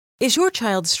Is your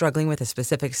child struggling with a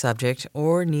specific subject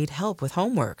or need help with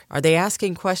homework? Are they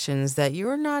asking questions that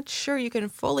you're not sure you can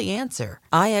fully answer?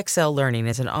 IXL Learning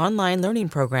is an online learning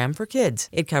program for kids.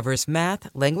 It covers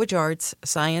math, language arts,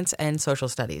 science, and social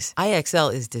studies.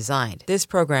 IXL is designed. This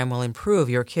program will improve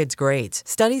your kids' grades.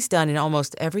 Studies done in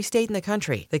almost every state in the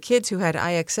country. The kids who had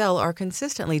IXL are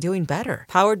consistently doing better.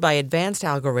 Powered by advanced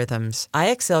algorithms,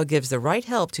 IXL gives the right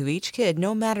help to each kid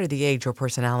no matter the age or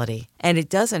personality. And it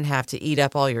doesn't have to eat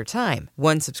up all your time.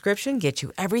 One subscription gets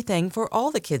you everything for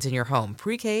all the kids in your home,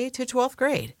 pre-K to 12th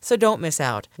grade. So don't miss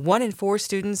out. 1 in 4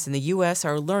 students in the U.S.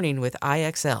 are learning with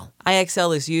IXL.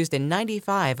 IXL is used in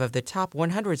 95 of the top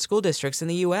 100 school districts in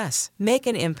the U.S. Make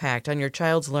an impact on your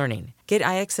child's learning. Get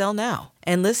IXL now.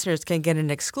 And listeners can get an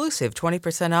exclusive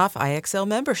 20% off IXL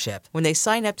membership when they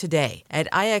sign up today at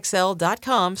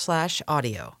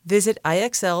IXL.com/audio. Visit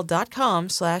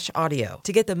IXL.com/audio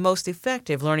to get the most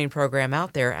effective learning program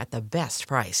out there at the best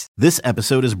price. This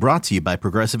episode is brought to you by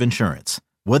Progressive Insurance.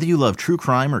 Whether you love true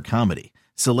crime or comedy,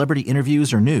 celebrity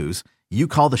interviews or news, you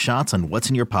call the shots on what's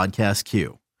in your podcast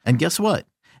queue. And guess what?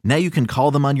 Now you can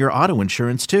call them on your auto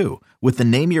insurance too with the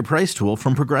Name Your Price tool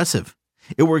from Progressive.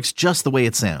 It works just the way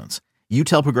it sounds. You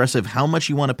tell Progressive how much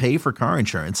you want to pay for car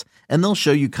insurance, and they'll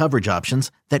show you coverage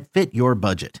options that fit your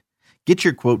budget. Get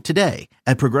your quote today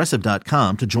at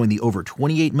Progressive.com to join the over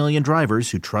 28 million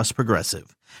drivers who trust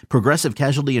Progressive. Progressive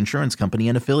Casualty Insurance Company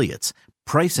and Affiliates.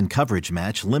 Price and coverage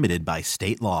match limited by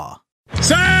state law.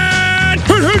 Blitz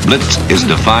is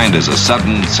defined as a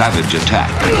sudden, savage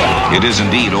attack. It is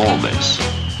indeed all this.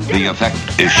 The effect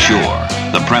is sure.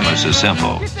 The premise is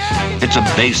simple. It's a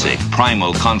basic,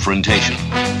 primal confrontation,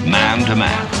 man to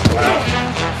man.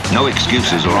 No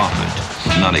excuses are offered,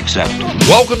 none accepted.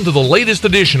 Welcome to the latest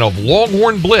edition of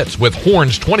Longhorn Blitz with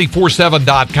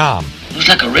horns247.com. Looks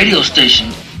like a radio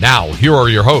station. Now, here are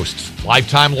your hosts,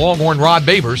 lifetime Longhorn Rod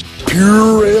Babers,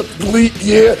 pure athlete,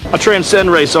 yeah. I transcend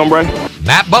race, hombre.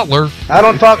 Matt Butler. I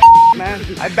don't talk, man.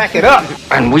 I back it up.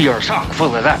 And we are chock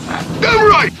full of that, man. Damn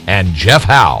right. And Jeff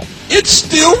Howe. It's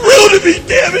still real to me,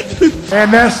 damn it.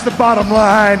 And that's the bottom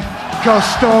line, because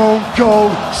Stone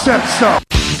Cold said so.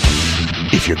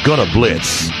 If you're gonna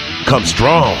blitz, come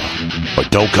strong, or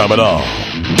don't come at all.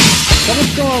 Coming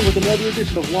strong with another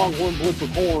edition of Longhorn Blitz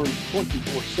with Horns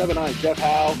 24/7. I'm Jeff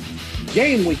Howe.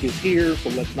 Game week is here, so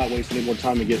let's not waste any more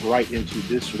time and get right into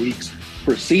this week's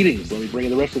proceedings. Let me bring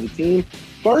in the rest of the team.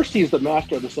 First, he's the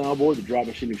master of the soundboard, the drive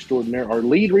machine extraordinaire, our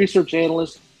lead research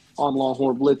analyst on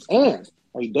Longhorn Blitz, and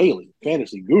a daily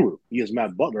fantasy guru. He is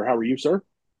Matt Butler. How are you, sir?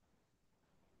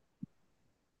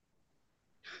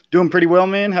 Doing pretty well,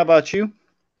 man. How about you?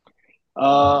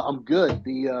 I'm good.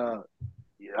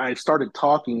 I started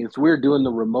talking. It's weird doing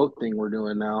the remote thing we're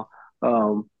doing now.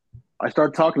 I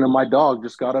started talking, and my dog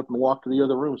just got up and walked to the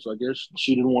other room. So I guess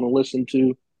she didn't want to listen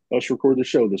to us record the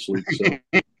show this week. So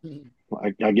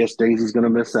I guess Daisy's going to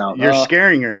miss out. You're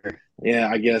scaring her. Yeah,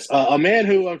 I guess. A man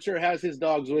who I'm sure has his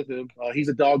dogs with him. He's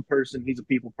a dog person. He's a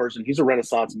people person. He's a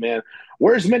Renaissance man.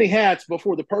 Wears many hats, but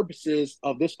for the purposes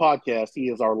of this podcast, he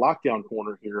is our lockdown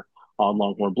corner here on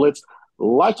Longhorn Blitz.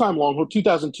 Lifetime Longhorn,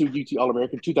 2002 UT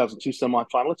All-American, 2002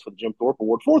 semifinalist for the Jim Thorpe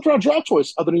Award, 4th-round draft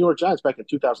choice of the New York Giants back in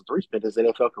 2003, spent his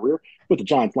NFL career with the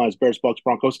Giants, Lions, Bears, Bucks,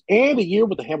 Broncos, and a year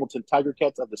with the Hamilton Tiger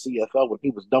Cats of the CFL. When he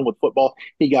was done with football,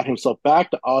 he got himself back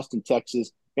to Austin,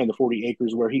 Texas, and the 40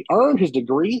 acres where he earned his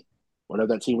degree.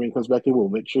 Whenever that team ring comes back in, we'll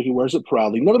make sure he wears it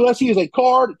proudly. Nevertheless, he is a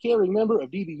card-carrying member of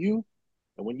DBU,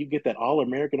 and when you get that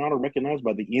All-American honor recognized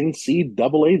by the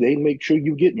NCAA, they make sure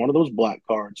you get one of those black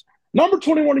cards. Number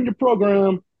 21 in your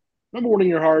program, number 1 in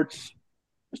your hearts,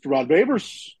 Mr. Rod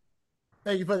Babers.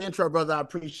 Thank you for the intro, brother. I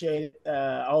appreciate it.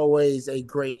 Always a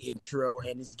great intro,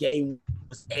 and this game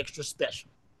was extra special.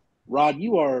 Rod,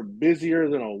 you are busier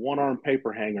than a one-armed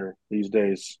paper hanger these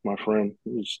days, my friend.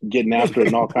 You're just getting after it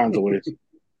in all kinds of ways.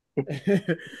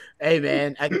 Hey,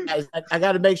 man, I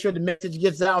got to make sure the message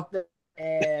gets out there,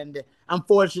 and I'm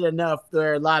fortunate enough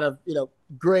there are a lot of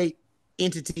great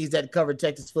entities that cover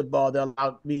Texas football that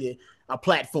allowed me a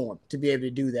platform to be able to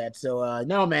do that. So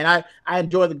no, man, I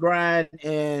enjoy the grind,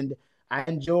 and I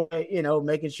enjoy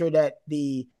making sure that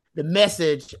the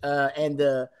message and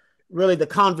the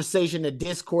conversation, the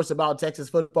discourse about Texas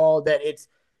football, that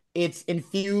it's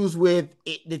infused with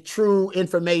the true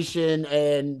information,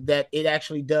 and that it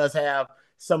actually does have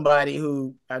somebody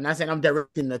who, I'm not saying I'm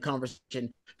directing the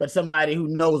conversation, but somebody who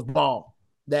knows ball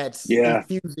that's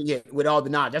infusing it with all the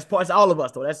knowledge. That's all of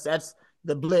us, though. That's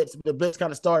the Blitz. The Blitz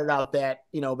kind of started out that,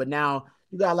 but now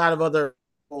you got a lot of other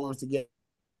forms to get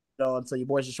on, so your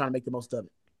boys just trying to make the most of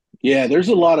it. Yeah, there's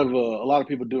a lot of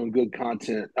people doing good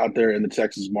content out there in the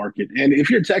Texas market. And if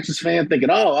you're a Texas fan thinking,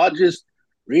 oh, I'll just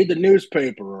read the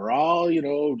newspaper, or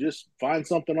 "Oh, just find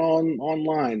something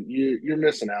online." You're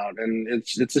missing out, and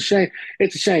it's a shame.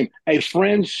 It's a shame. Hey,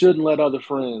 friends shouldn't let other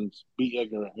friends be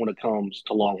ignorant when it comes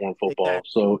to Longhorn football. Exactly.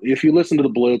 So if you listen to the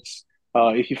Blitz,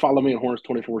 if you follow me at Horns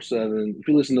 24/7, if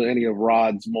you listen to any of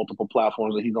Rod's multiple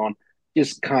platforms that he's on,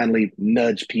 just kindly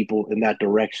nudge people in that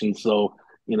direction. So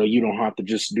you don't have to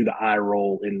just do the eye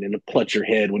roll and clutch your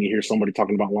head when you hear somebody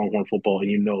talking about Longhorn football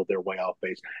and they're way off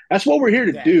base. That's what we're here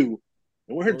to do.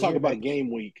 And we're here to talk about a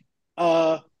game week.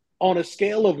 On a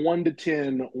scale of 1 to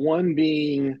 10, 1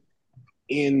 being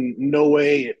in no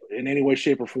way, in any way,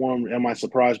 shape, or form, am I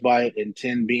surprised by it, and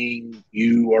 10 being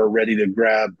you are ready to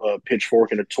grab a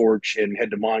pitchfork and a torch and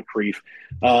head to Moncrief.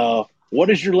 What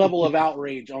is your level of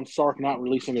outrage on Sark not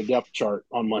releasing a depth chart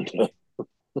on Monday?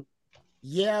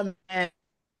 Yeah, man.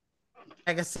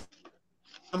 Like I said,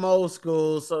 I'm old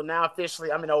school, so now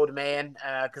officially I'm an old man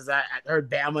because I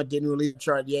heard Bama didn't release a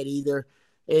chart yet either.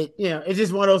 It's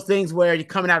just one of those things where you're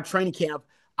coming out of training camp.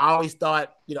 I always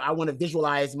thought, I want to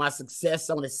visualize my success.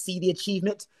 I want to see the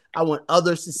achievement. I want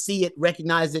others to see it,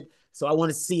 recognize it. So I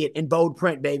want to see it in bold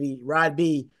print, baby. Rod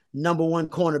B, #1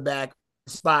 cornerback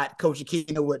spot. Coach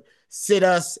Aquino would sit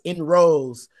us in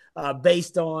rows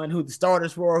based on who the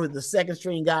starters were, who the second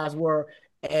string guys were.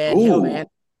 And hell, man,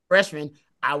 freshman,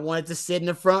 I wanted to sit in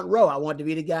the front row. I wanted to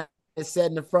be the guy that sat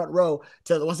in the front row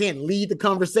to, once again, lead the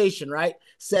conversation, right?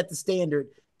 Set the standard.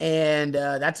 And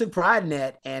I took pride in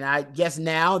that. And I guess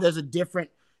now there's a different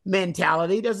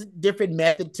mentality. There's a different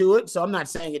method to it. So I'm not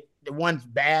saying one's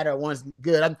bad or one's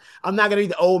good. I'm not going to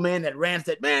be the old man that rants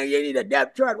that, man, you need a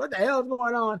depth chart. What the hell is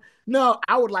going on? No,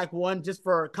 I would like one just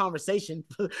for conversation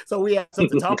so we have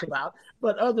something to talk about.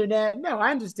 But other than that, no,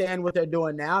 I understand what they're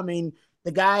doing now. I mean,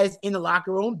 the guys in the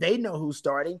locker room, they know who's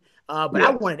starting. But I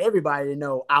wanted everybody to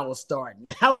know I was starting.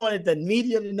 I wanted the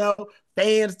media to know,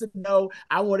 fans to know.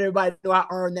 I want everybody to know I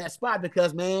earned that spot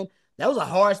because, man, that was a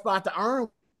hard spot to earn.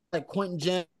 Like Quentin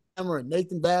Jammer and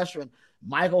Nathan Basher and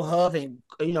Michael Huff and,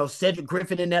 Cedric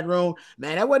Griffin in that room.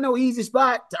 Man, that wasn't no easy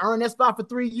spot to earn that spot for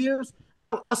 3 years.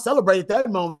 I celebrated that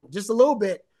moment just a little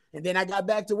bit, and then I got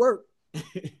back to work.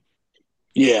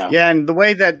 Yeah, and the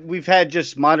way that we've had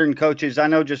just modern coaches, I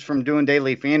know just from doing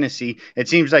daily fantasy, it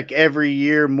seems like every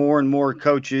year more and more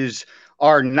coaches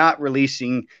are not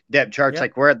releasing depth charts. Yep.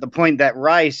 Like we're at the point that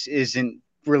Rice isn't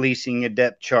releasing a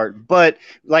depth chart. But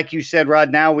like you said,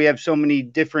 Rod, now we have so many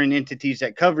different entities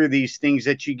that cover these things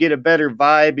that you get a better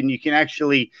vibe and you can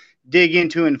actually dig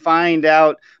into and find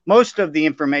out most of the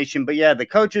information. But yeah, the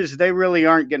coaches, they really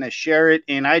aren't going to share it.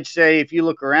 And I'd say if you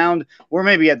look around, we're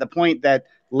maybe at the point that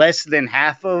less than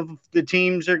half of the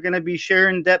teams are going to be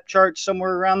sharing depth charts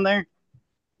somewhere around there.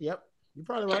 Yep, you're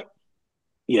probably right.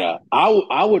 Yeah, I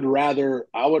would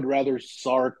rather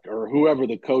Sark or whoever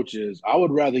the coach is. I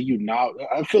would rather you not.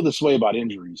 I feel this way about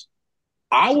injuries.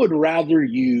 I would rather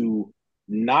you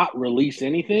not release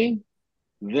anything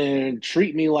than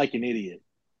treat me like an idiot.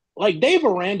 Like Dave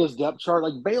Aranda's depth chart.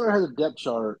 Like Baylor has a depth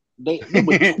chart. They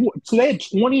had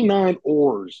 29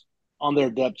 oars on their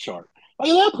depth chart. Like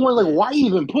at that point, like why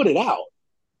even put it out?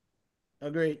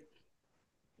 Agreed.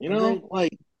 Agreed.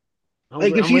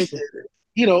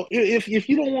 If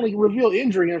you don't want to reveal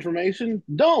injury information,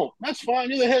 don't. That's fine.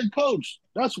 You're the head coach.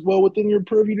 That's well within your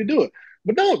purview to do it.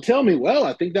 But don't tell me, well,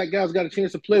 I think that guy's got a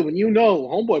chance to play when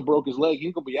homeboy broke his leg.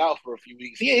 He's gonna be out for a few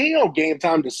weeks. He ain't no game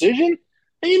time decision,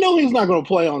 and he's not gonna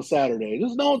play on Saturday.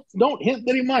 Just don't hint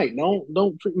that he might.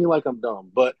 Don't treat me like I'm dumb.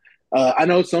 But I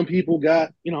know some people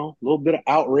got a little bit of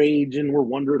outrage and were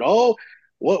wondering,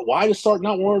 why does Sark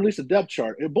not want to release a depth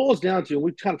chart? It boils down to, and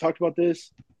we kind of talked about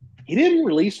this, he didn't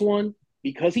release one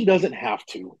because he doesn't have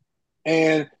to.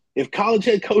 And if college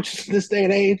head coaches in this day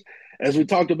and age, as we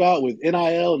talked about with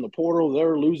NIL and the portal,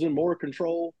 they're losing more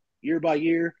control year by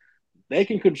year, they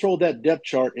can control that depth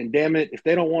chart. And damn it, if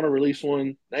they don't want to release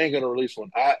one, they ain't going to release one.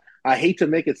 I hate to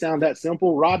make it sound that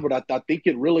simple, Rod, but I think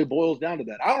it really boils down to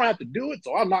that. I don't have to do it,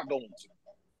 so I'm not going to.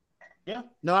 Yeah,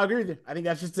 no, I agree with you. I think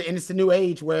that's it's the new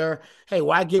age where, hey,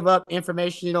 why give up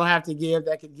information you don't have to give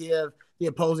that could give the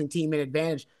opposing team an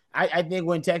advantage? I think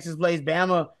when Texas plays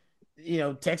Bama,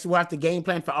 Texas will have to game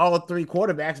plan for all 3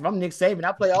 quarterbacks. If I'm Nick Saban,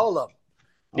 I play all of them.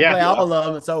 Play all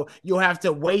of them. So you'll have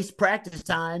to waste practice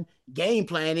time, game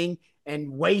planning,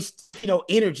 and waste,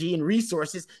 energy and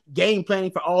resources, game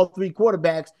planning for all 3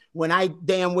 quarterbacks when I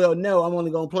damn well know I'm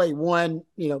only going to play one,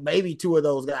 maybe 2 of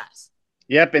those guys.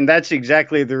 Yep, and that's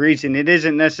exactly the reason. It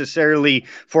isn't necessarily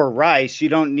for Rice. You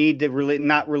don't need to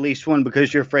not release one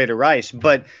because you're afraid of Rice,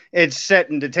 but it's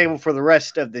setting the table for the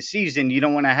rest of the season. You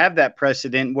don't want to have that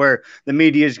precedent where the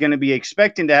media is going to be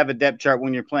expecting to have a depth chart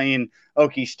when you're playing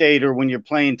Okie State or when you're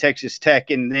playing Texas Tech.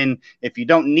 And then if you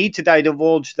don't need to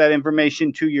divulge that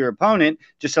information to your opponent,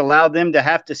 just allow them to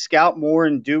have to scout more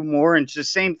and do more. And it's the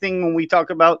same thing when we talk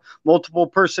about multiple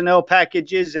personnel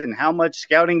packages and how much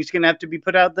scouting is going to have to be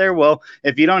put out there. Well,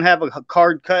 if you don't have a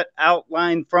card cut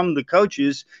outline from the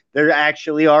coaches, there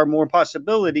actually are more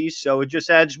possibilities. So it just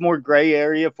adds more gray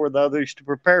area for the others to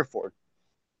prepare for.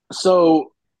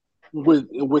 So with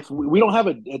we don't have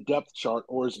a depth chart,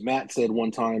 or as Matt said one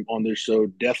time on this show,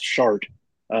 depth chart.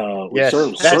 Yes,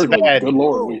 that's bad. Good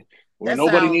Lord,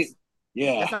 nobody needs.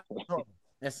 Yeah.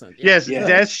 Yes,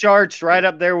 depth charts right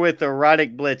up there with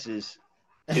erotic blitzes.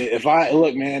 If I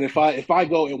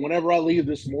go, and whenever I leave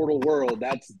this mortal world,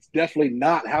 that's definitely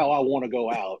not how I want to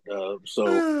go out.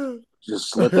 So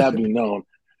just let that be known.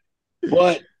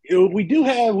 But we do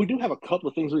have a couple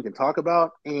of things we can talk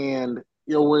about, and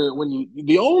when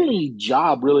the only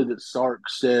job really that Sark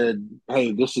said,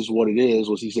 hey, this is what it is,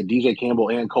 was he said DJ Campbell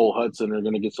and Cole Hudson are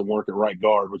going to get some work at right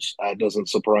guard, which doesn't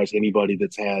surprise anybody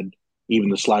that's had even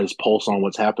the slightest pulse on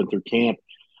what's happened through camp.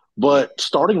 But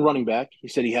starting running back, he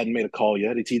said he hadn't made a call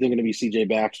yet. It's either going to be C.J.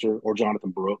 Baxter or Jonathan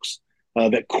Brooks.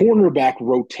 That cornerback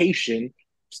rotation,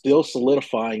 still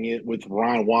solidifying it with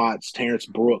Ryan Watts, Terrence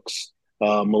Brooks,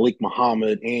 Malik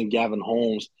Muhammad, and Gavin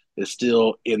Holmes is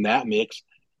still in that mix.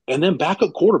 And then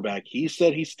backup quarterback, he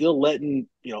said he's still letting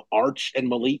Arch and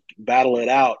Malik battle it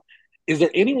out. Is there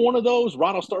any one of those,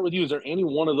 Rod, I'll start with you. Is there any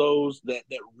one of those that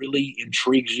really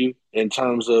intrigues you in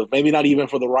terms of maybe not even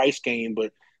for the Rice game,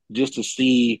 but just to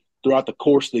see throughout the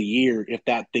course of the year if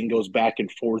that thing goes back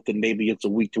and forth and maybe it's a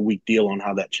week-to-week deal on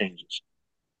how that changes?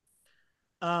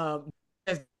 To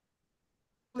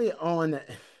me, on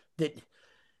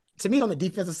the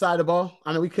defensive side of the ball,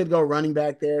 I mean, we could go running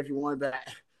back there if you want, but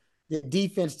the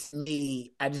defense, to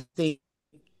me, I just think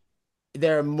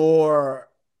there are more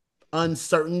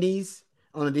uncertainties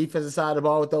on the defensive side of the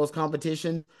ball with those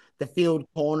competitions. The field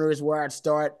corner is where I'd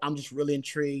start. I'm just really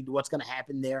intrigued what's going to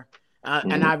happen there.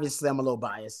 And obviously, I'm a little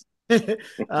biased. But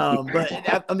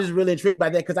I'm just really intrigued by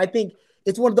that because I think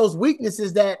it's one of those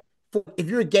weaknesses that if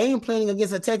you're game planning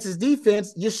against a Texas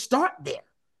defense, you start there.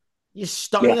 You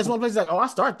start against one place like, I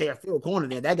start there, field corner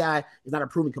there. That guy is not a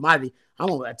proven commodity. I'm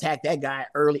going to attack that guy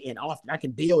early and often. I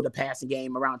can build a passing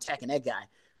game around attacking that guy.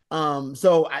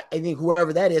 So I think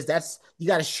whoever that is, you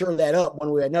got to shore that up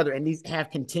one way or another. And these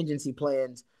have contingency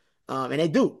plans. And they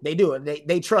do.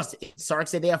 They trust it. Sark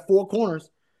said they have 4 corners.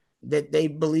 That they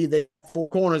believe that 4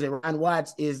 corners, and Ryan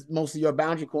Watts is mostly your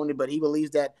boundary corner, but he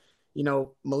believes that,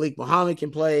 Malik Muhammad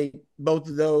can play both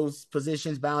of those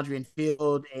positions, boundary and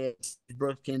field, and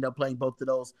Brooks can end up playing both of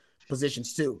those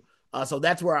positions too. So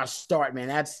that's where I start, man.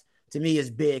 That's, to me,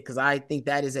 is big because I think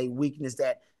that is a weakness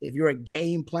that if you're a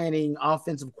game planning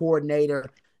offensive coordinator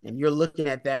and you're looking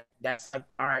at that, that's like,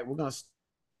 all right, we're going to start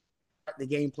the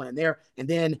game plan there. And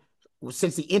then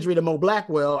since the injury to Mo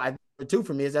Blackwell, I two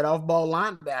for me is that off-ball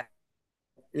linebacker,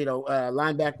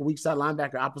 weak side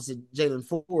linebacker opposite Jalen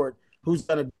Ford, who's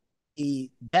going to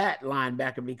be that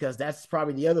linebacker because that's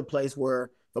probably the other place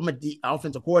where, from an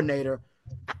offensive coordinator,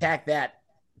 attack that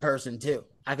person too.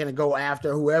 I can go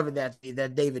after whoever that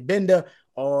David Benda,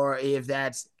 or if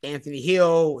that's Anthony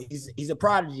Hill, he's a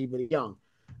prodigy, but he's young.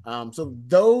 So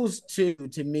those two,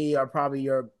 to me, are probably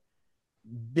your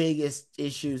biggest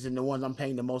issues and the ones I'm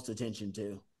paying the most attention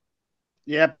to.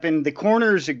 Yep, and the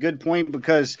corner is a good point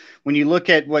because when you look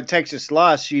at what Texas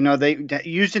lost, they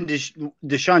using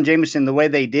Deshaun Jameson the way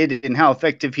they did and how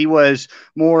effective he was,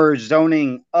 more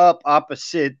zoning up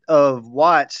opposite of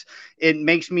Watts. It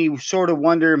makes me sort of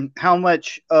wonder how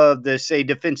much of the, say,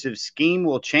 defensive scheme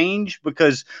will change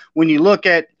because when you look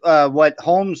at what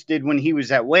Holmes did when he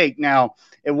was at Wake, now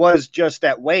it was just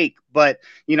at Wake, but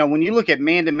when you look at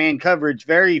man-to-man coverage,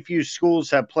 very few schools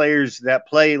have players that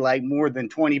play like more than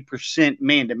 20%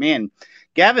 man-to-man.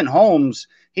 Gavin Holmes,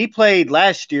 he played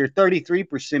last year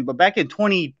 33%, but back in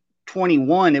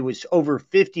 2021 it was over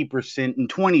 50%. In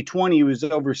 2020 it was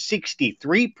over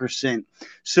 63%.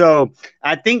 So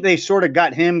I think they sort of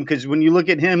got him because when you look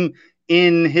at him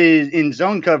in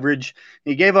zone coverage,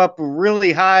 he gave up a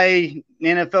really high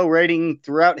NFL rating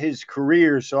throughout his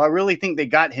career. So I really think they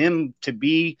got him to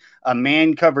be a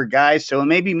man cover guy. So it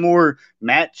may be more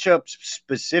matchup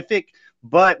specific,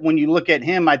 but when you look at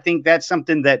him, I think that's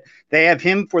something that they have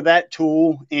him for that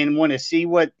tool and want to see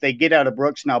what they get out of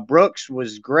Brooks. Now, Brooks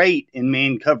was great in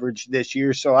man coverage this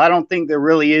year, so I don't think there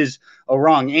really is a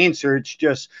wrong answer. It's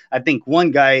just I think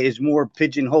one guy is more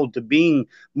pigeonholed to being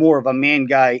more of a man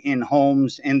guy in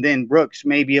Holmes, and then Brooks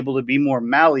may be able to be more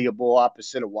malleable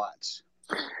opposite of Watts.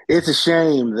 It's a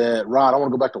shame that, Rod, I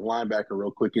want to go back to linebacker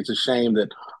real quick. It's a shame that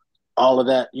all of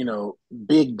that,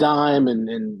 big dime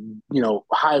and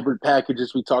hybrid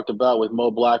packages we talked about with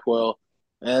Mo Blackwell.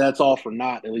 And that's all for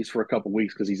naught, at least for a couple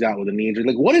weeks, because he's out with a knee injury.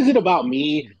 Like, what is it about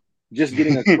me just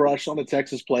getting a crush on a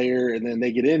Texas player and then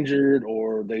they get injured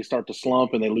or they start to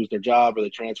slump and they lose their job or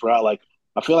they transfer out? Like,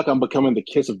 I feel like I'm becoming the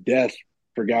kiss of death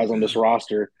for guys on this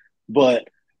roster. But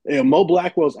Mo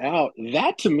Blackwell's out.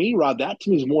 That to me, Rod,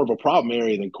 is more of a problem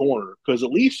area than corner, because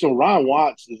at least Ryan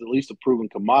Watts is at least a proven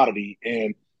commodity.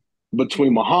 And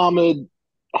between Muhammad,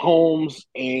 Holmes,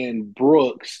 and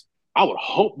Brooks, I would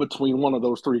hope between one of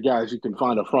those three guys you can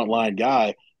find a frontline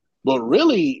guy. But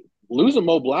really, losing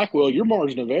Mo Blackwell, your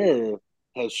margin of error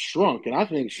has shrunk, and I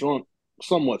think shrunk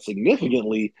somewhat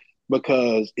significantly,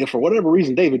 because if for whatever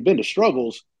reason David Benda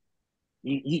struggles,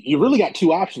 you really got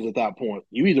two options at that point.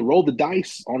 You either roll the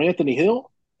dice on Anthony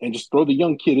Hill and just throw the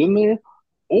young kid in there,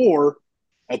 or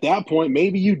at that point,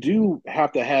 maybe you do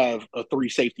have to have a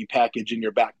 3-safety package in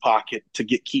your back pocket to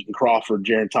get Keaton Crawford,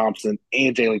 Jaron Thompson,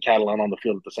 and Jalen Catalan on the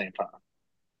field at the same time.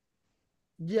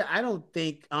 Yeah, I don't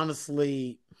think,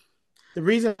 honestly, the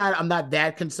reason I'm not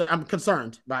that concerned, I'm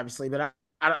concerned, obviously, but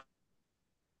I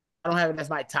don't have it as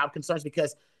my top concerns,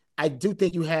 because I do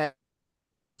think you have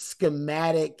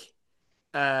schematic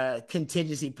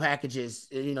contingency packages.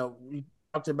 We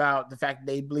talked about the fact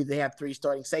that they believe they have 3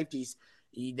 starting safeties,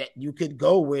 that you could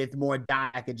go with more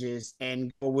dime packages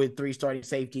and go with 3 starting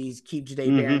safeties, keep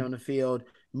Jadae Barron on the field,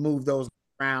 move those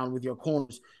around with your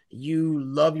corners. You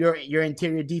love your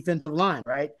interior defensive line,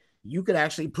 right? You could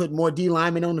actually put more D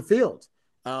linemen on the field,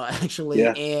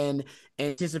 and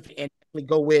anticipate and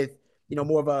go with,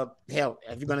 more of a, hell,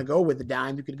 if you're going to go with the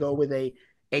dime, you could go with a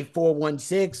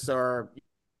 4-1-6 or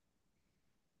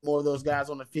more of those guys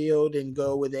on the field and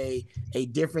go with a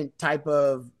different type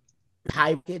of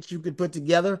high pitch you could put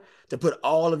together to put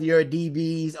all of your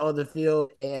DBs on the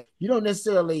field. And you don't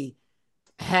necessarily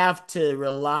have to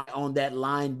rely on that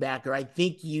linebacker. I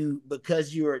think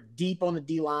because you're deep on the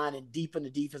D line and deep in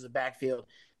the defensive backfield,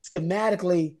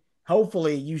 schematically,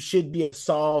 hopefully you should be able to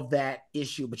solve that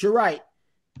issue. But you're right.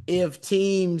 If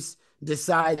teams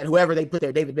decide that whoever they put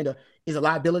there, David Benda, is a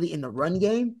liability in the run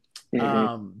game,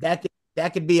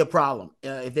 that could be a problem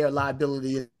if they're a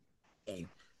liability in the game.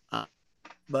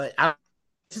 But I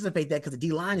anticipate that because the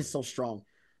D line is so strong.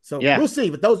 So we'll see.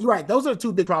 But you're right. Those are the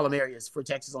 2 big problem areas for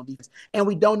Texas on defense. And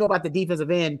we don't know about the defensive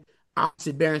end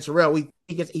opposite Barron Sorrell. We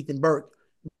think it's Ethan Burke.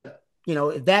 If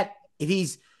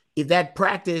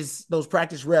those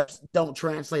practice reps don't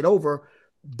translate over,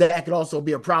 that could also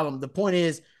be a problem. The point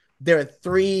is, there are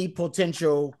 3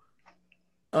 potential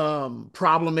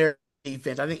problem areas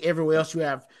defense. I think everywhere else you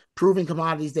have proven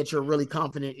commodities that you're really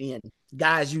confident in.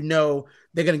 Guys, they're going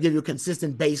to give you a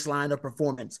consistent baseline of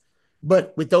performance.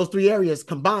 But with those 3 areas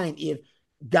combined, if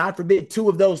God forbid 2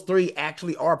 of those 3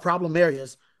 actually are problem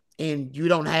areas and you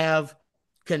don't have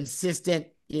consistent,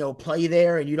 play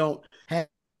there, and you don't have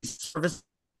service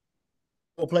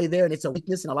play there, and it's a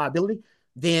weakness and a liability,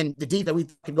 then the defense we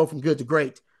can go from good to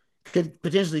great could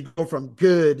potentially go from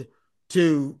good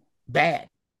to bad.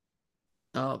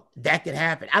 That could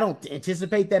happen. I don't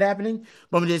anticipate that happening,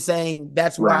 but I'm just saying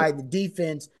that's why the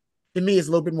defense, to me, is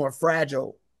a little bit more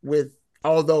fragile with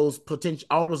all those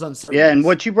uncertainties. Yeah, and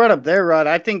what you brought up there, Rod,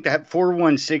 I think that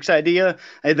 4-1-6 idea,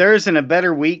 there isn't a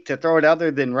better week to throw it out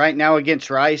there than right now against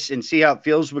Rice and see how it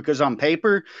feels, because on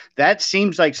paper, that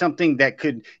seems like something that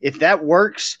could, if that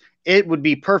works, it would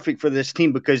be perfect for this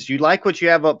team, because you like what you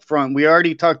have up front. We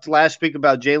already talked last week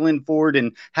about Jalen Ford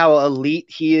and how elite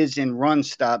he is in run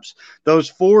stops. Those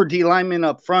 4 D linemen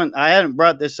up front, I hadn't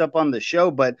brought this up on the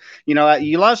show, but, you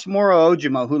lost Moro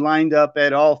Ojimo, who lined up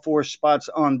at all 4 spots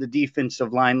on the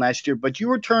defensive line last year, but you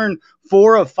return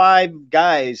 4 of 5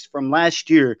 guys from last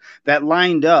year that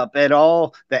lined up at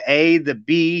all the A, the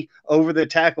B, over the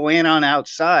tackle and on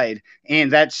outside.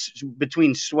 And that's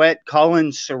between Sweat,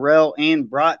 Collins, Sorrell, and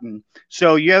Broughton.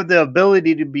 So you have the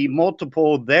ability to be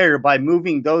multiple there by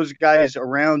moving those guys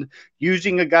around.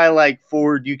 Using a guy like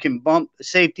Ford, you can bump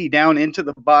safety down into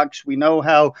the box. We know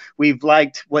how we've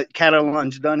liked what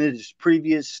Catalan's done at his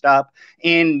previous stop.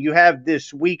 And you have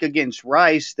this week against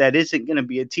Rice that isn't going to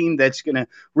be a team that's going to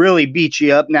really beat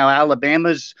you up. Now,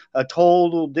 Alabama's a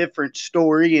total different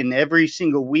story, and every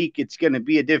single week it's going to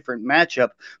be a different matchup.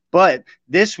 But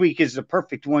this week is the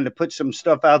perfect one to put some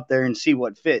stuff out there and see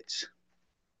what fits.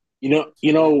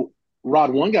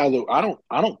 Rod, one guy that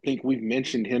I don't think we've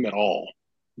mentioned him at all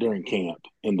during camp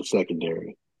in the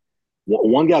secondary.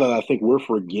 One guy that I think we're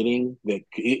forgetting, that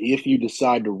if you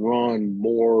decide to run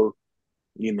more,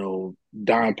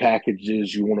 dime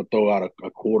packages, you want to throw out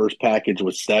a quarters package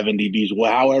with 7 DBs,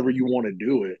 however you want to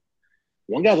do it,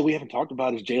 One guy that we haven't talked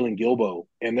about is Jalen Gilbo.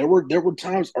 And there were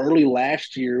times early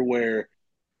last year where,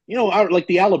 like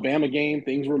the Alabama game,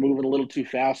 things were moving a little too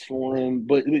fast for him.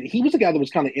 But he was a guy that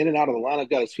was kind of in and out of the lineup,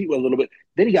 got his feet wet a little bit.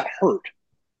 Then he got hurt.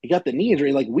 He got the knee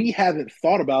injury. Like, we haven't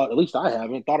thought about, at least I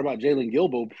haven't thought about Jalen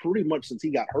Gilbo pretty much since he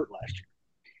got hurt last year.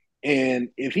 And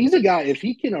if he's a guy, if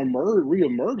he can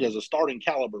reemerge as a starting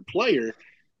caliber player,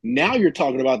 now you're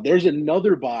talking about there's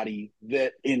another body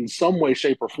that in some way,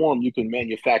 shape, or form you can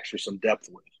manufacture some depth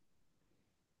with.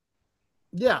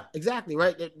 Yeah, exactly,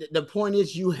 right? The point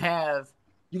is you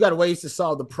got ways to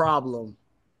solve the problem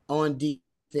on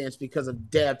defense because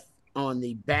of depth on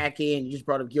the back end. You just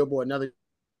brought up Gilbo, another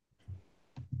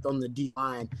on the D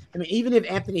line. I mean, even if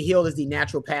Anthony Hill is the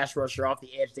natural pass rusher off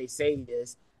the edge they say he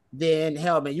is, then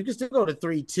hell, man, you can still go to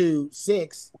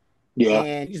 3-2-6,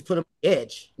 and you just put him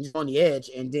on the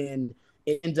edge, and then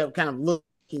it ends up kind of looking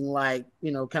like,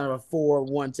 kind of a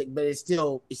 4-1-6, but it's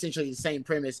still essentially the same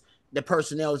premise. The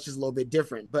personnel is just a little bit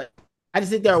different, but I just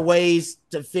think there are ways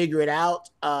to figure it out.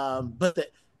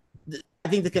 But I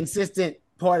think the consistent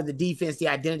part of the defense, the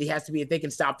identity has to be if they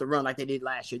can stop the run like they did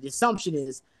last year. The assumption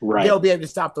is they'll be able to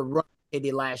stop the run like they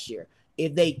did last year.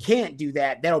 If they can't do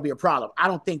that, that'll be a problem. I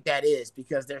don't think that is,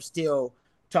 because they're still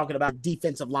talking about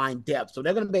defensive line depth. So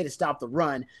they're going to be able to stop the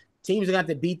run. Teams are going to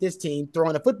have to beat this team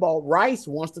throwing the football. Rice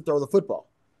wants to throw the football.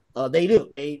 They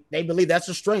do. They believe that's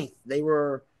a strength. They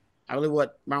were, I believe,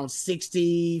 around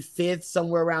 65th,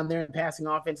 somewhere around there in passing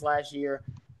offense last year.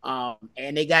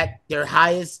 And they got their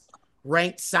highest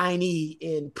ranked signee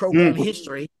in program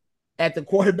history at the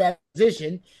quarterback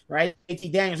position, right? A.T.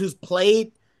 Daniels, who's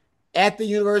played at the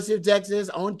University of Texas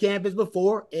on campus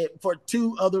before for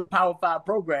 2 other Power 5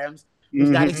 programs, who's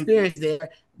got experience there.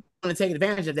 Want to take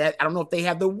advantage of that. I don't know if they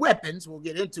have the weapons. We'll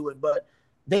get into it, but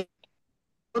they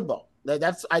football.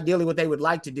 That's ideally what they would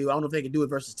like to do. I don't know if they can do it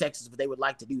versus Texas, but they would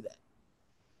like to do that.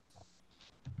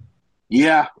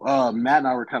 Yeah, Matt and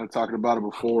I were kind of talking about it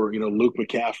before. Luke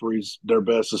McCaffrey's their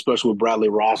best, especially with Bradley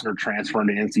Rossner transferring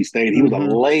to NC State. He was a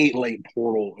late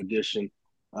portal addition.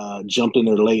 Jumped in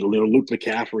there late. Luke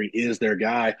McCaffrey is their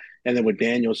guy. And then with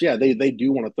Daniels, they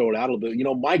do want to throw it out a little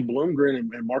bit. Mike Bloomgren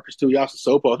and Marcus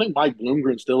Tuiasosopo, I think Mike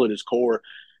Bloomgren's still at his core.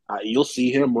 You'll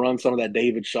see him run some of that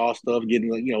David Shaw stuff,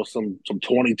 getting some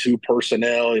 22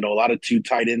 personnel, a lot of 2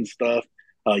 tight end stuff.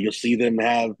 You'll see them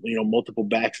have multiple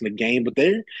backs in the game, but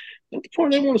they're at the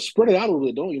point they want to spread it out a little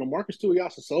bit. Don't Marcus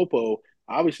Tuiasosopo?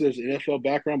 Obviously, there's an NFL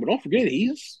background, but don't forget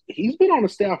he's been on the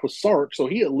staff with Sark, so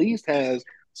he at least has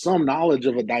some knowledge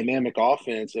of a dynamic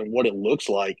offense and what it looks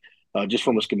like, just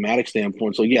from a schematic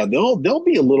standpoint. So they'll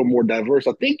be a little more diverse.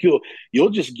 I think you'll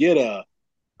just get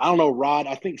I don't know, Rod.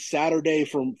 I think Saturday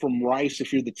from Rice,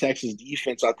 if you're the Texas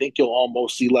defense, I think you'll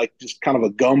almost see like just kind of a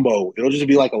gumbo. It'll just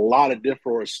be like a lot of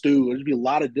different, or a stew. It'll just be a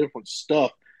lot of different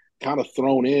stuff kind of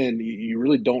thrown in. You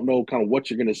really don't know kind of what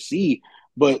you're going to see.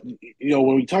 But,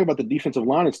 when we talk about the defensive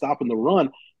line and stopping the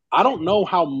run, I don't know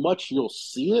how much you'll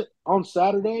see it on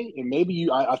Saturday. And maybe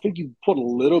I think you put a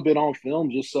little bit on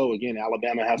film just so, again,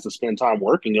 Alabama has to spend time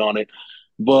working on it.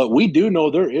 But we do know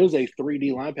there is a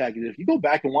 3D line package. If you go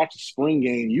back and watch the spring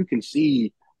game, you can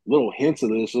see little hints of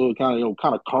this, little kind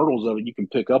of kernels of it you can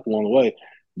pick up along the way.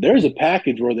 There's a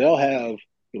package where they'll have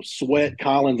Sweat,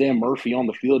 Collins, and Murphy on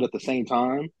the field at the same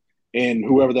time, and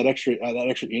whoever that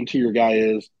extra interior guy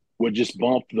is would just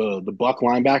bump the Buck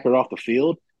linebacker off the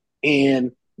field.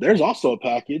 And there's also a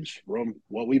package, from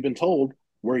what we've been told,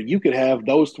 where you could have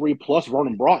those 3 plus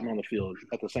Vernon Broughton on the field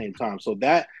at the same time. So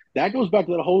that goes back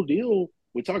to that whole deal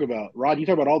we talk about. Rod, you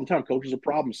talk about all the time, coaches are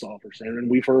problem solvers. And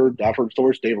I've heard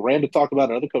stories, Dave Aranda talk about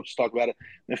it, other coaches talk about it,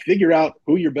 and figure out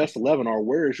who your best 11 are,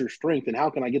 where is your strength, and how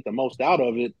can I get the most out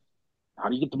of it? How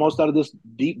do you get the most out of this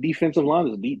deep defensive line,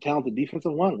 this deep, talented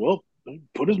defensive line? Well,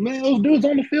 put as many of those dudes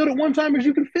on the field at one time as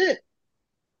you can fit.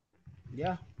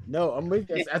 Yeah. No, I'm with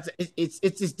you. It's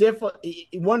just different.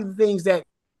 One of the things that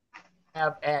you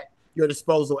have at your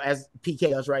disposal as PK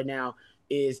does right now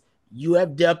is you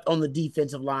have depth on the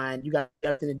defensive line, you got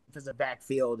depth in the defensive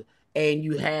backfield, and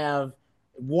you have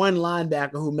one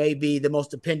linebacker who may be the most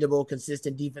dependable,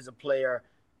 consistent defensive player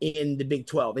in the Big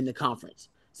 12, in the conference.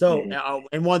 So,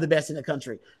 and one of the best in the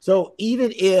country. So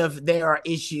even if there are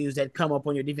issues that come up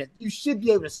on your defense, you should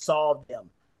be able to solve them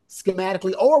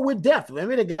schematically or with depth. I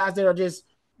mean, the guys that are just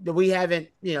that we haven't,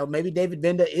 maybe David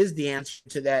Benda is the answer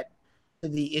to that, to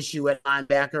the issue at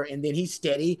linebacker, and then he's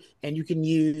steady, and you can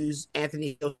use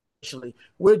Anthony Hill.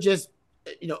 We're just,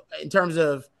 in terms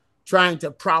of trying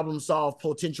to problem solve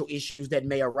potential issues that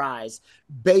may arise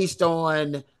based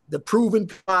on the proven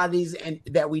qualities and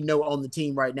that we know on the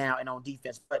team right now and on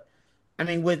defense. But I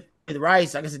mean, with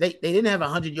Rice, like I said, they didn't have a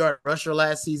 100-yard rusher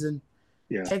last season.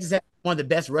 Yeah. Texas had one of the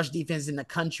best rush defenses in the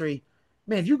country.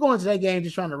 Man, if you go into that game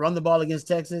just trying to run the ball against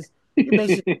Texas, you're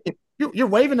basically you're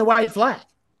waving the white flag.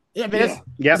 Yeah, I mean,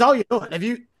 that's all you're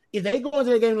doing. If they go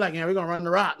into the game like, we're gonna run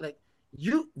the rock, like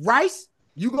Rice,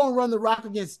 you gonna run the rock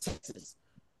against Texas,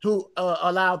 who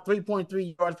allowed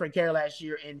 3.3 yards per carry last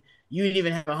year, and you didn't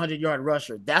even have a 100-yard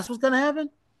rusher. That's what's gonna happen.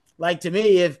 Like, to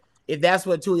me, if that's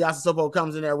what Tuiasosopo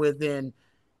comes in there with, then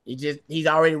he's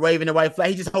already waving the white flag.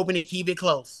 He's just hoping to keep it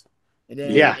close. And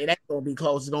then it ain't gonna be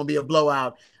close. It's gonna be a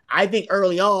blowout. I think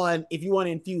early on, if you want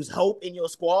to infuse hope in your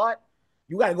squad,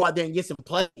 you got to go out there and get some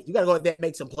plays. You got to go out there and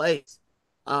make some plays.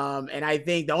 And I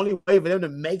think the only way for them to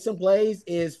make some plays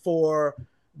is for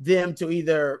them to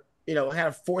either, kind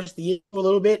of force the issue a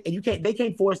little bit. And they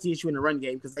can't force the issue in the run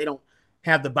game because they don't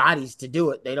have the bodies to do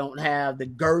it. They don't have the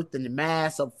girth and the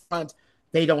mass up front.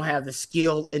 They don't have the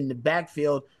skill in the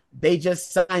backfield. They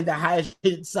just signed the highest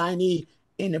signee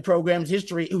in the program's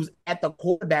history who's at the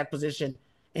quarterback position,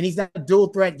 and he's not a dual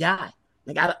threat guy.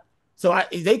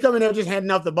 If they come in there just handing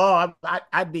off the ball,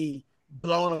 I'd be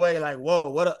blown away. Like, whoa,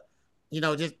 what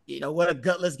a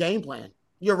gutless game plan.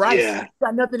 You're right. Yeah. You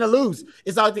got nothing to lose.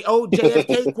 It's like the old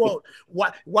JFK quote.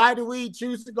 Why do we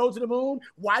choose to go to the moon?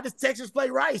 Why does Texas play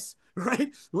Rice?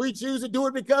 Right? We choose to do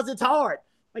it because it's hard.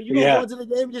 Like, you're going to go into the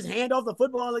game and just hand off the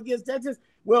football against Texas?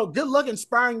 Well, good luck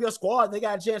inspiring your squad. They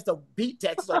got a chance to beat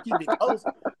Texas or keep it close.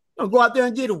 Don't go out there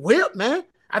and get whipped, man.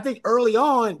 I think early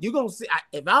on, you're going to see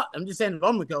I'm just saying, if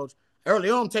I'm the coach, early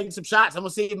on, I'm taking some shots. I'm going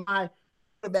to see my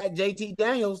quarterback, JT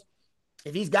Daniels,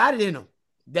 if he's got it in him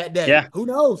that day. Yeah. Who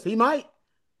knows? He might.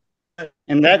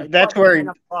 And that's where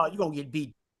you're going to get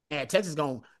beat. Man, Texas is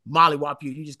going to mollywop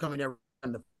you. You just come in there and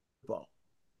run the football.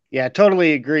 Yeah, I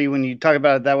totally agree when you talk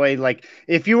about it that way. Like,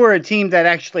 if you were a team that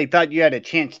actually thought you had a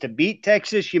chance to beat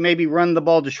Texas, you maybe run the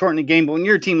ball to shorten the game. But when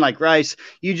you're a team like Rice,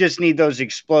 you just need those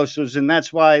explosives. And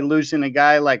that's why losing a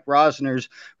guy like Rosner's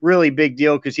really big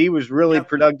deal, because he was really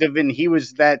productive and he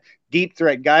was that deep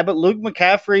threat guy. But Luke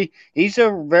McCaffrey, he's a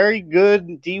very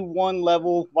good D1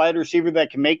 level wide receiver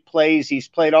that can make plays. He's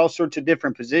played all sorts of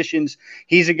different positions.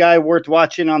 He's a guy worth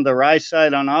watching on the Rice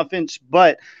side on offense.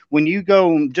 But when you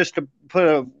go just to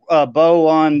put a bow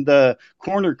on the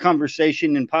corner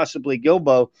conversation and possibly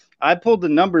Gilbo, I pulled the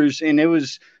numbers and it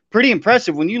was pretty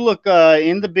impressive. When you look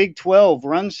in the Big 12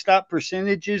 run stop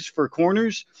percentages for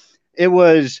corners, it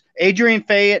was Adrian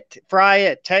Fry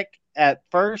at Tech at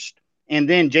first. And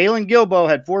then Jalen Gilbo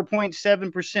had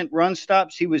 4.7% run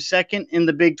stops. He was second in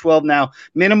the Big 12. Now,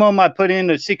 minimum, I put in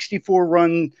a 64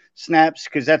 run snaps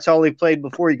because that's all he played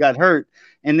before he got hurt.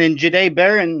 And then Jahdae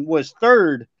Barron was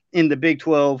third in the Big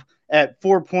 12 at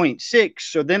 4.6.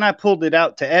 So then I pulled it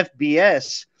out to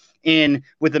FBS, and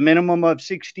with a minimum of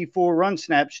 64 run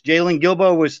snaps, Jalen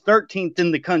Gilbo was 13th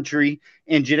in the country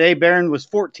and Jahdae Barron was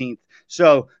 14th.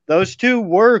 So those two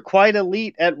were quite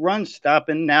elite at run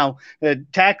stopping. Now,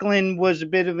 tackling was a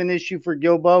bit of an issue for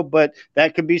Gilbo, but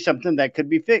that could be something that could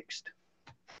be fixed.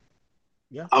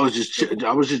 Yeah, I was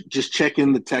just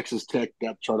checking the Texas Tech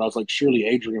depth chart. I was like, surely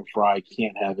Adrian Fry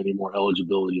can't have any more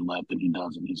eligibility left than he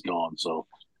does, and he's gone. So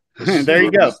there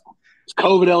you go. It's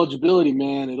COVID eligibility,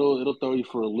 man. It'll throw you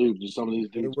for a loop. Just some of these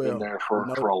dudes been there for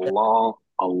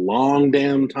a long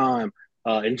damn time.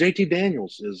 And JT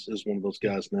Daniels is one of those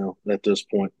guys now at this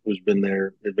point who's been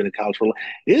there. They've been in college for a long.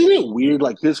 Isn't it weird,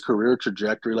 like his career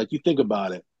trajectory? Like, you think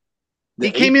about it.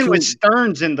 He came in with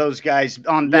Stearns and those guys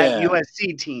on that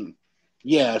USC team.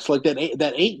 Yeah, it's like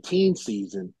that 18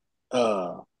 season.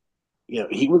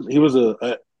 He was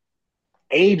a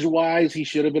age-wise, he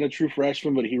should have been a true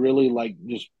freshman, but he really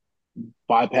just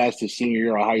bypassed his senior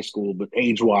year of high school. But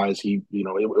age-wise, he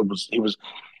was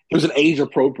an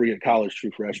age-appropriate college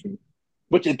true freshman.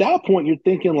 But at that point, you're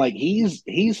thinking like he's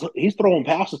throwing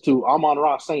passes to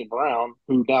Amon-Ra St. Brown,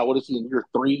 who now, what is he, in year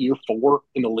 3, year 4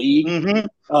 in the league? Mm-hmm.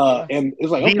 And it's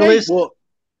like, okay, well,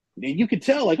 you could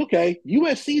tell, like, okay,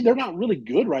 USC, they're not really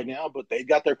good right now, but they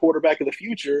got their quarterback of the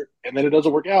future, and then it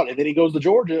doesn't work out. And then he goes to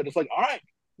Georgia, and it's like, all right,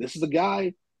 this is a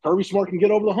guy Kirby Smart can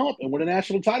get over the hump and win a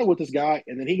national title with this guy.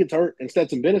 And then he gets hurt, and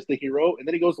Stetson Bennett's the hero, and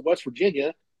then he goes to West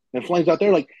Virginia and flames out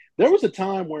there. Like, there was a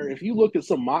time where if you looked at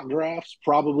some mock drafts,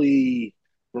 probably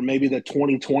for maybe the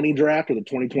 2020 draft or the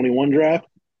 2021 draft,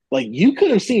 like, you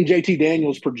could have seen JT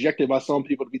Daniels projected by some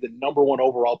people to be the number 1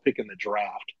 overall pick in the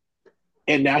draft.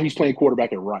 And now he's playing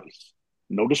quarterback at Rice.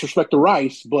 No disrespect to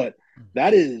Rice, but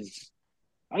that is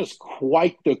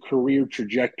quite the career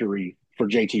trajectory for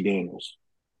JT Daniels.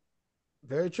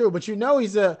 Very true. But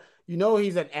he's an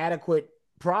adequate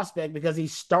prospect because he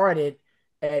started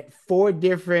at 4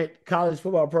 different college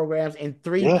football programs in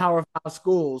 3 Power 5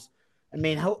 schools. I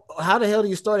mean, how the hell do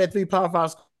you start at 3 Power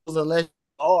 5 schools unless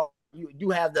you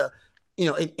have the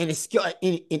in a skill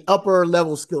in upper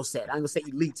level skill set. I'm gonna say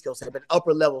elite skill set, but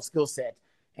upper level skill set,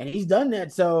 and he's done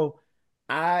that. So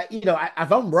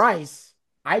if I'm Rice,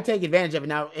 I take advantage of it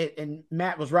now. And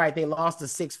Matt was right; they lost a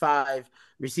 6'5"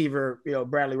 receiver,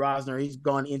 Bradley Rosner. He's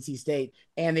gone to NC State,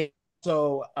 and they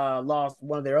also lost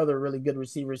one of their other really good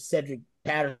receivers, Cedric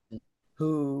Patterson,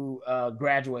 who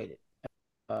graduated,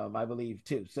 I believe,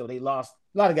 too. So they lost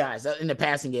a lot of guys in the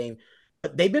passing game.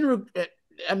 But they've been.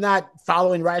 I'm not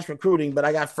following Rice recruiting, but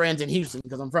I got friends in Houston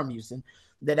because I'm from Houston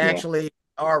that actually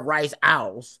are Rice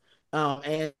Owls.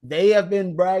 And they have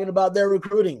been bragging about their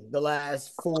recruiting the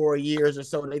last 4 years or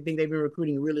so. They think they've been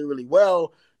recruiting really, really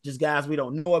well, just guys we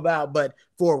don't know about. But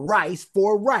for Rice,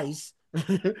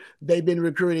 they've been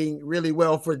recruiting really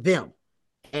well for them.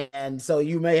 And so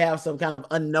you may have some kind of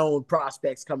unknown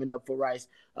prospects coming up for Rice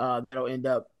that'll end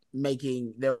up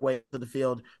making their way to the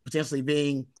field, potentially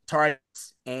being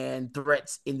targets and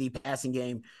threats in the passing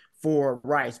game for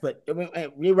Rice. But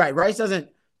you're right. Rice doesn't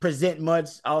present much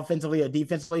offensively or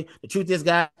defensively. The truth is,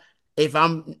 guys, if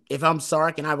I'm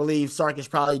Sark, and I believe Sark is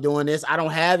probably doing this, I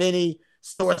don't have any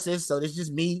sources, so this is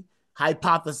just me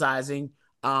hypothesizing.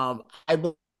 I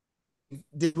believe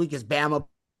this week is Bama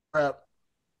prep.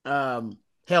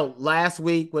 Hell, last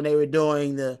week when they were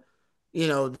doing the,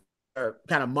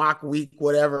 kind of mock week,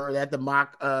 whatever, at the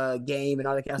mock game and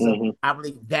all that kind of stuff. I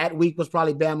believe that week was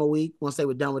probably Bama week once they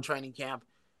were done with training camp.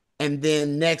 And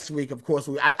then next week, of course,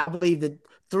 I believe that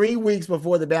 3 weeks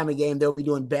before the Bama game, they'll be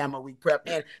doing Bama week prep.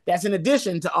 And that's in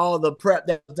addition to all the prep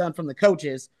that was done from the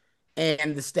coaches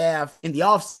and the staff in the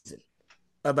offseason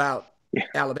about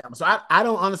Alabama. So I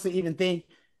don't honestly even think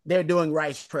they're doing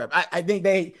Rice prep. I think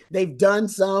they've done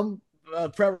some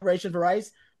preparation for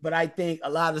Rice, but I think a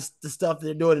lot of the stuff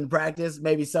they're doing in practice,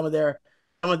 maybe some of the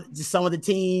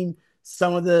team,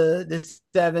 some of the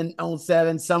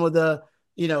 7-on-7, some of the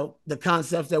the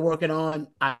concepts they're working on,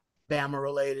 Bama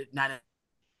related, not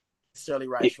necessarily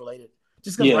Rice related.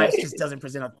 Just because Rice just doesn't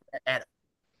present at.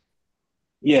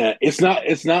 Yeah, it's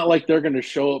not like they're going to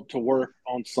show up to work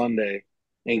on Sunday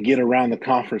and get around the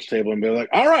conference table and be like,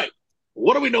 "All right,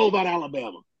 what do we know about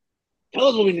Alabama? Tell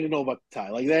us what we need to know about the tie."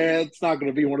 Like, it's not going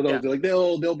to be one of those. Like,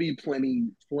 they'll be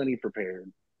plenty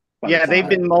prepared. Yeah, they've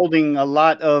been molding a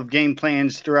lot of game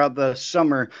plans throughout the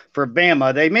summer for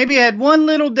Bama. They maybe had one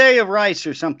little day of Rice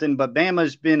or something, but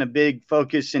Bama's been a big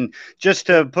focus. And just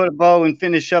to put a bow and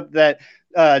finish up that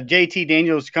JT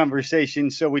Daniels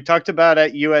conversation. So we talked about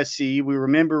at USC. We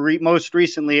remember most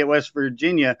recently at West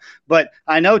Virginia. But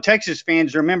I know Texas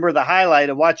fans remember the highlight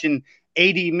of watching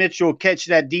A.D. Mitchell catch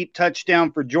that deep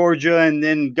touchdown for Georgia and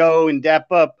then go and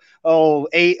dap up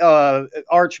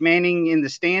Arch Manning in the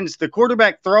stands. The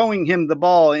quarterback throwing him the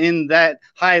ball in that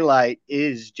highlight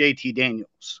is JT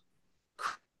Daniels.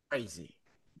 Crazy.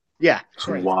 Yeah.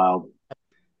 Crazy. Wild.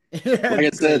 Like I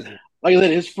said,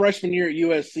 his freshman year at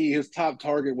USC, his top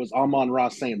target was Amon-Ra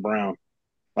St. Brown.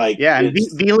 And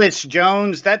Velus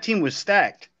Jones, that team was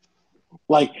stacked.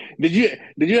 Like, did you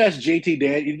ask JT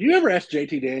Daniels? Did you ever ask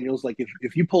JT Daniels, like,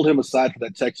 if you pulled him aside for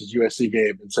that Texas USC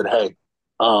game and said, "Hey,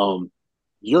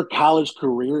 your college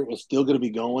career is still going to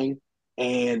be going,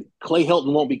 and Clay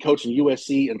Helton won't be coaching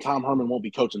USC, and Tom Herman won't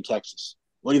be coaching Texas.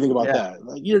 What do you think about that?"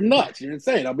 Like, you're nuts. You're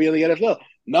insane. I'll be in the NFL.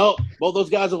 No, both those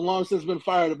guys have long since been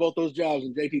fired at both those jobs,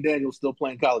 and JT Daniels still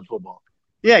playing college football.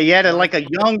 Yeah, you had a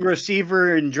young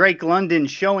receiver and Drake London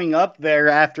showing up there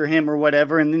after him or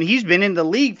whatever, and then he's been in the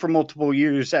league for multiple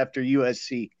years after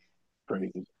USC.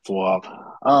 Crazy. It's wild.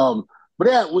 But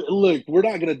yeah, look, we're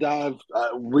not going to dive.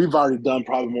 We've already done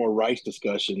probably more Rice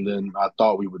discussion than I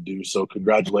thought we would do. So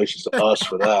congratulations to us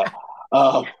for that.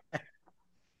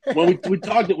 When we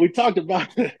talked about.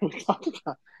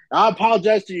 I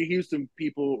apologize to you, Houston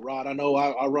people, Rod. I know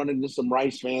I run into some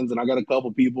Rice fans, and I got a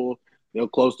couple people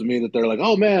close to me that they're like,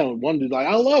 "Oh man," one dude's like,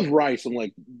 "I love Rice." I'm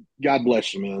like, "God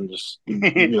bless you, man." Just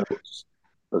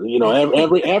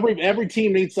every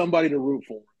team needs somebody to root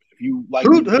for. If you like,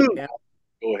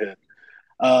 go ahead.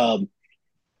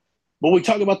 But we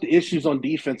talk about the issues on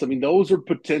defense. I mean, those are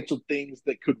potential things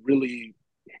that could really,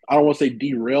 I don't want to say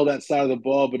derail that side of the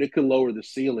ball, but it could lower the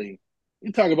ceiling.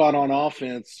 You talk about on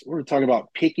offense, we're talking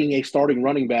about picking a starting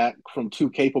running back from two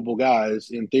capable guys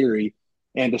in theory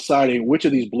and deciding which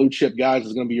of these blue chip guys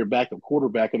is going to be your backup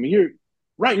quarterback. I mean, you're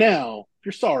right now, if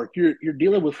you're Sark, you're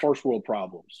dealing with first world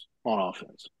problems on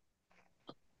offense.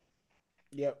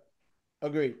 Yep.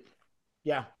 Agreed.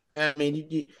 Yeah. I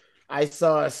mean, I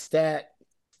saw a stat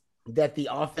that the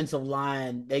offensive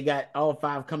line, they got all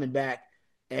five coming back,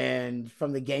 and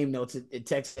from the game notes, it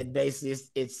texted basically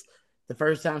it's the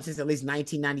first time since at least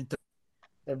 1993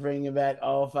 they're bringing back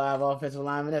all five offensive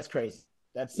linemen. That's crazy.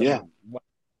 That's yeah.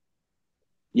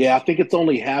 Yeah, I think it's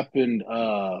only happened.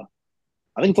 I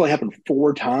think it's only happened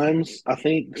 4 times. I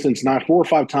think since 4 or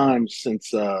 5 times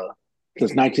since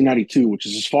 1992, which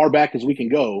is as far back as we can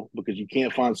go because you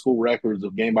can't find school records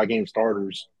of game by game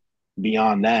starters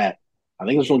beyond that. I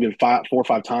think there's only been 4 or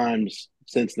 5 times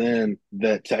since then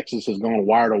that Texas has gone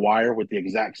wire to wire with the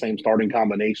exact same starting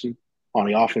combination on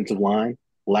the offensive line.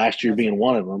 Last year being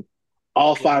one of them.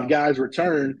 All 5 guys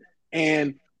return,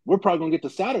 and we're probably going to get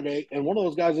to Saturday, and one of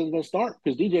those guys isn't going to start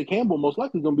because DJ Campbell most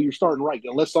likely going to be your starting right,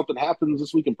 unless something happens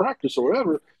this week in practice or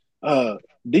whatever.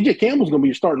 DJ Campbell's going to be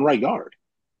your starting right guard,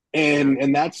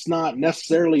 and that's not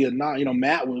necessarily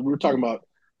Matt. We were talking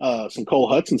about some Cole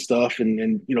Hudson stuff,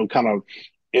 and kind of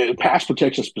pass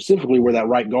protection specifically, where that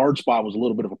right guard spot was a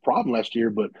little bit of a problem last year.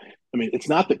 But I mean, it's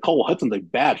not that Cole Hudson's a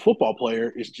bad football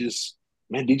player. It's just,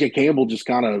 man, DJ Campbell just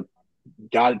kind of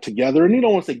got it together. And you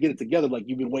don't want to say get it together like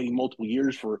you've been waiting multiple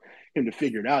years for him to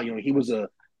figure it out. He was a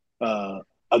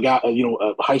guy,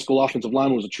 a high school offensive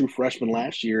lineman, was a true freshman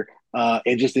last year,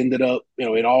 and just ended up,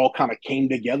 it all kind of came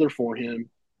together for him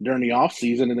during the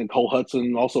offseason. And then Cole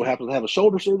Hudson also happens to have a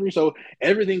shoulder surgery. So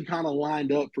everything kind of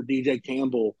lined up for DJ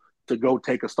Campbell to go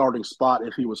take a starting spot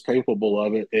if he was capable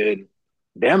of it. And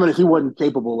damn it, if he wasn't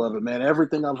capable of it, man.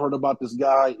 Everything I've heard about this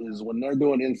guy is when they're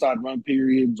doing inside run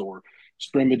periods or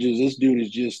scrimmages, this dude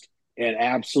is just an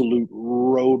absolute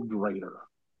road grader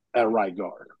at right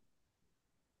guard.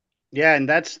 Yeah, and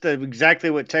that's exactly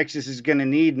what Texas is going to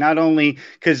need, not only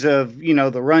because of,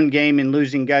 the run game and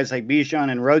losing guys like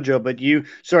Bijan and Rojo, but you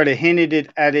sort of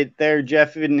hinted at it there,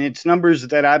 Jeff, and it's numbers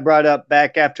that I brought up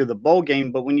back after the bowl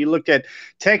game. But when you looked at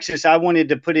Texas, I wanted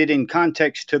to put it in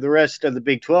context to the rest of the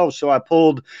Big 12. So I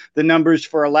pulled the numbers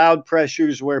for allowed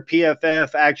pressures where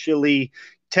PFF actually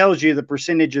tells you the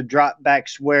percentage of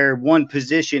dropbacks where one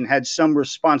position had some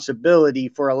responsibility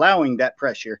for allowing that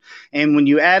pressure. And when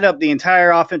you add up the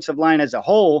entire offensive line as a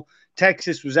whole,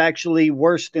 Texas was actually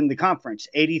worst in the conference,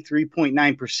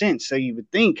 83.9%. So you would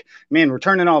think, man,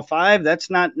 returning all 5, that's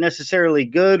not necessarily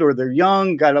good, or they're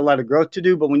young, got a lot of growth to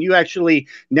do. But when you actually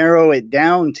narrow it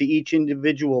down to each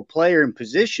individual player and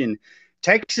position,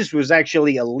 Texas was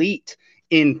actually elite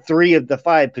in 3 of the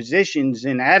 5 positions,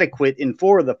 inadequate in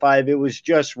 4 of the 5. It was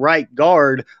just right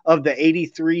guard. Of the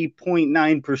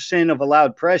 83.9% of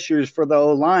allowed pressures for the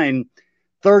O-line,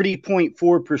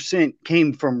 30.4%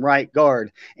 came from right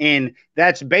guard. And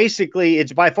that's basically,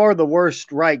 it's by far the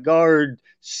worst right guard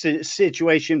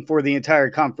situation for the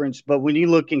entire conference. But when you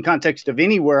look in context of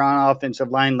anywhere on offensive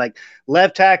line, like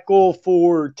left tackle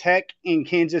for Tech in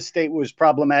Kansas State was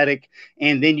problematic.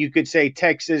 And then you could say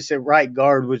Texas at right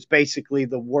guard was basically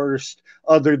the worst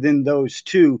other than those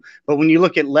 2. But when you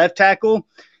look at left tackle,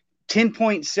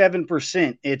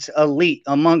 10.7%. It's elite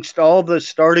amongst all the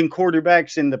starting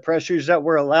quarterbacks and the pressures that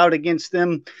were allowed against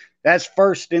them. That's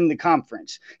first in the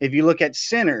conference. If you look at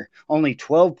center, only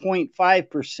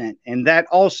 12.5%. And that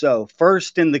also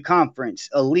first in the conference,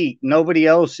 elite. Nobody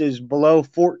else is below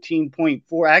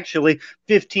 14.4, actually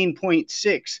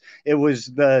 15.6. It was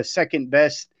the second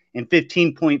best and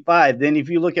 15.5. Then if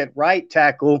you look at right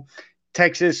tackle,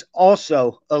 Texas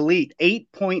also elite,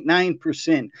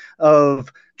 8.9% of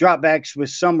dropbacks with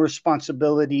some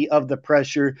responsibility of the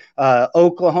pressure.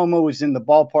 Oklahoma was in the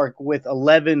ballpark with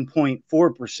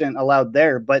 11.4% allowed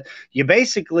there, but you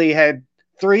basically had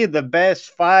 3 of the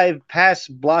best 5 pass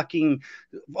blocking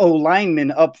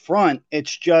O-linemen up front.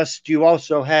 It's just you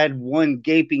also had one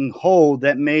gaping hole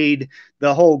that made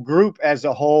the whole group as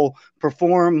a whole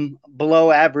perform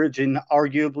below average and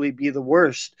arguably be the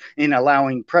worst in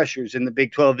allowing pressures in the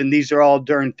Big 12. And these are all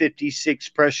during 56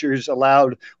 pressures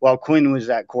allowed while Quinn was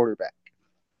at quarterback.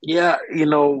 Yeah,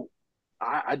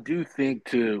 I do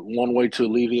think one way to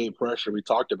alleviate pressure, we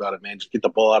talked about it, man, just get the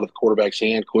ball out of the quarterback's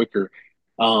hand quicker.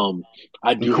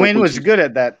 Quinn was good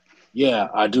at that. Yeah,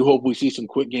 I do hope we see some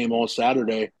quick game on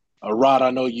Saturday. Rod,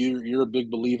 I know you're a big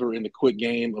believer in the quick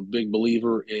game, a big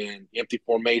believer in empty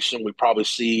formation. We probably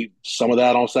see some of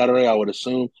that on Saturday, I would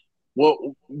assume.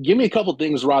 Well, give me a couple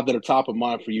things, Rod, that are top of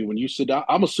mind for you when you sit down.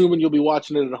 I'm assuming you'll be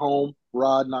watching it at home,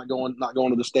 Rod, not going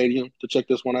to the stadium to check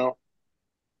this one out.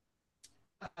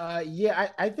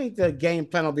 I think the game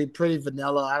plan will be pretty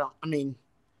vanilla.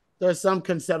 There's some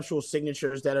conceptual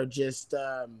signatures that are just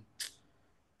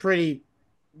pretty,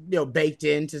 baked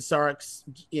into Sark's,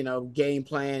 game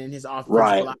plan and his offense.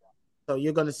 Right. So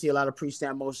you're going to see a lot of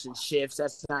pre-snap motion shifts.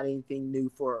 That's not anything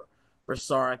new for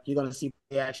Sark. You're going to see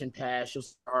play action pass. You'll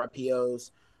see RPOs.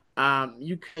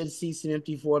 You could see some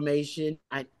empty formation.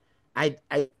 I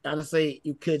honestly,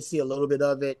 you could see a little bit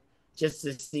of it just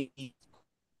to see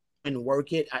and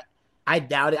work it. I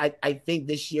doubt it. I think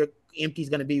this year empty is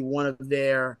going to be one of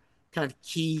their kind of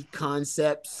key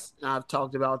concepts. I've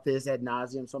talked about this ad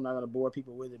nauseum, so I'm not going to bore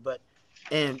people with it.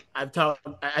 And I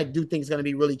do think it's going to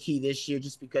be really key this year,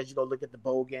 just because you go look at the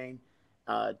bowl game.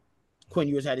 Quinn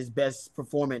Ewers had his best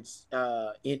performance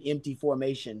in empty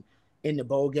formation in the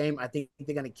bowl game. I think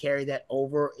they're going to carry that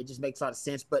over. It just makes a lot of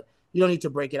sense, but you don't need to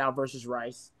break it out versus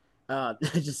Rice.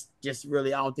 Just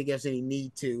really, I don't think there's any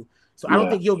need to. So I don't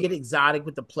think he'll get exotic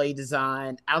with the play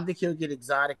design. I don't think he'll get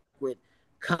exotic with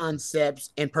concepts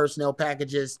and personnel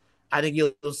packages. I think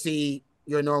you'll see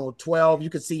your normal 12. You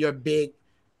could see the big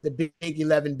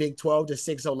 11, big 12 to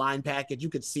 6-0 line package. You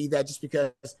could see that just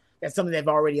because that's something they've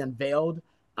already unveiled.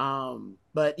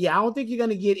 But yeah, I don't think you're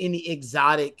going to get any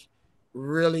exotic,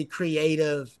 really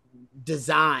creative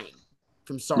design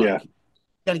from Sark. Yeah.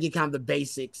 You're going to get kind of the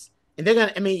basics. And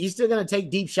he's still going to take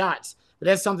deep shots, but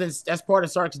that's part of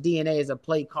Sark's DNA as a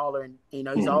play caller. And,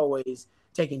 he's always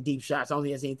taking deep shots. I don't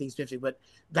think there's anything specific, but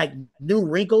like new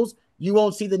wrinkles, you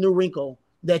won't see the new wrinkle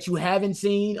that you haven't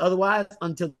seen otherwise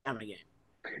until the time again.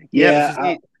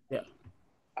 Yeah.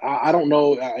 I don't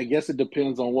know. I guess it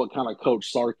depends on what kind of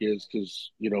coach Sark is,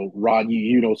 because, Rod,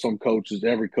 you know, some coaches,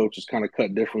 every coach is kind of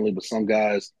cut differently, but some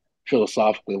guys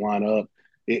philosophically line up.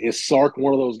 Is Sark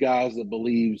one of those guys that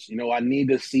believes, I need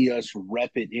to see us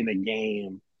rep it in a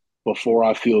game before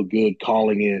I feel good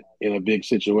calling it in a big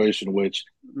situation, which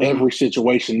every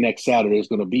situation next Saturday is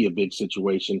going to be a big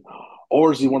situation?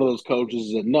 Or is he one of those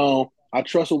coaches that, no, I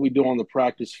trust what we do on the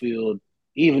practice field,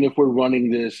 even if we're running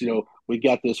this, we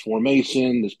got this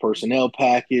formation, this personnel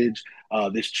package,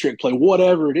 this trick play,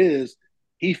 whatever it is,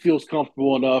 he feels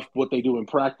comfortable enough what they do in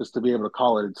practice to be able to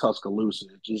call it in Tuscaloosa.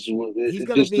 He's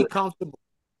going to be comfortable.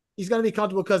 He's going to be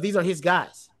comfortable because these are his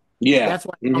guys. Yeah. That's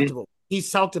why he's comfortable.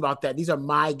 He's talked about that. These are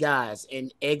my guys.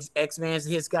 And X-Man's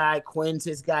his guy. Quinn's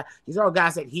his guy. These are all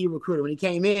guys that he recruited. When he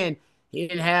came in, he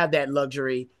didn't have that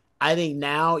luxury. I think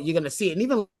now you're going to see it. And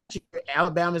even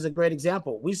Alabama is a great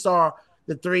example. We saw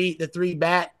the three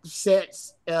back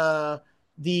sets. Even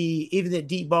the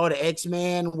deep ball to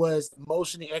X-Man was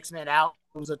motioning X-Man out.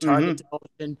 It was a target to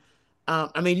motion.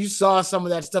 You saw some of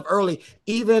that stuff early.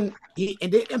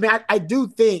 I do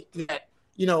think that,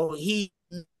 he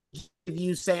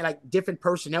you saying like different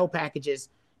personnel packages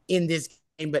in this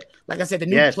game, but like I said, the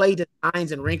new play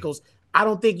designs and wrinkles, I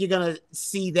don't think you're gonna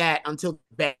see that until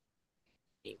the back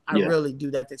game. I really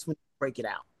do that. That's when you break it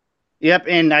out. Yep,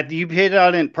 and you hit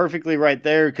on it perfectly right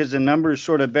there, because the numbers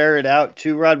sort of bear it out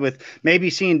too, Rod, with maybe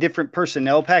seeing different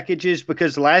personnel packages,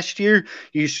 because last year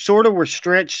you sort of were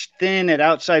stretched thin at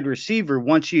outside receiver.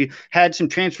 Once you had some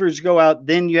transfers go out,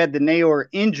 then you had the Nayor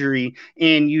injury,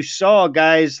 and you saw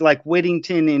guys like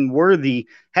Whittington and Worthy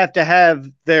have to have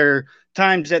their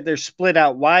times that they're split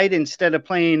out wide instead of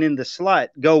playing in the slot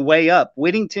go way up.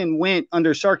 Whittington went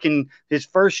under Sark in his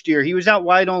first year. He was out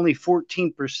wide only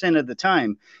 14% of the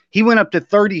time. He went up to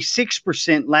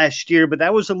 36% last year, but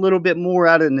that was a little bit more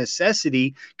out of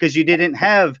necessity because you didn't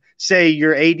have, say,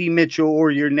 your A.D. Mitchell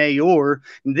or your Nayor,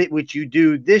 which you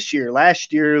do this year.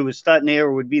 Last year, it was thought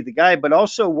Nayor would be the guy, but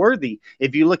also Worthy.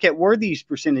 If you look at Worthy's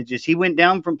percentages, he went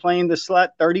down from playing the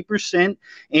slot 30%,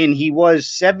 and he was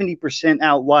 70%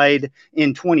 out wide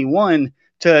in 21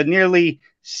 to nearly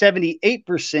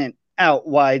 78% out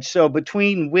wide. So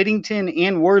between Whittington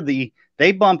and Worthy,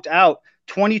 they bumped out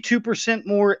 22%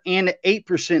 more and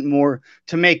 8% more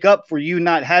to make up for you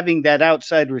not having that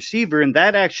outside receiver. And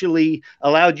that actually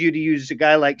allowed you to use a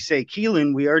guy like, say,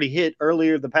 Keelan. We already hit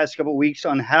earlier the past couple of weeks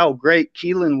on how great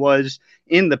Keelan was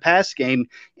in the pass game.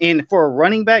 And for a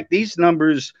running back, these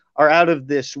numbers are out of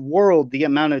this world, the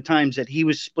amount of times that he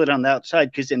was split on the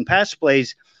outside, because in pass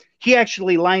plays, he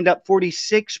actually lined up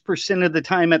 46% of the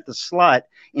time at the slot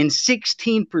and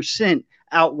 16%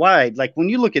 out wide. Like when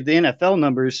you look at the NFL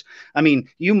numbers,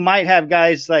 you might have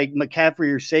guys like McCaffrey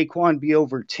or Saquon be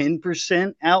over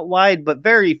 10% out wide, but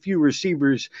very few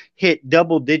receivers hit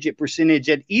double-digit percentage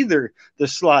at either the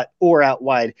slot or out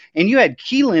wide. And you had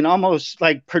Keelan almost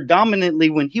like predominantly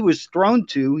when he was thrown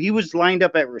to, he was lined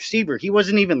up at receiver. He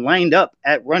wasn't even lined up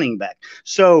at running back.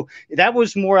 So that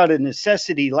was more out of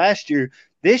necessity last year.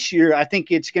 This year, I think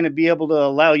it's going to be able to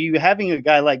allow you having a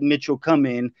guy like Mitchell come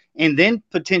in and then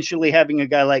potentially having a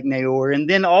guy like Nayor and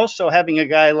then also having a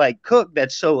guy like Cook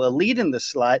that's so elite in the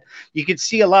slot. You could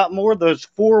see a lot more of those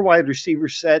 4 wide receiver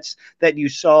sets that you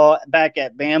saw back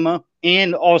at Bama.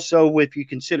 And also, if you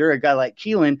consider a guy like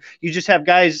Keelan, you just have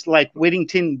guys like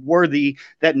Whittington, Worthy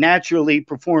that naturally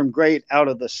perform great out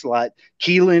of the slot.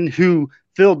 Keelan, who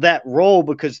filled that role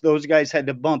because those guys had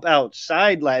to bump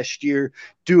outside last year,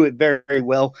 do it very, very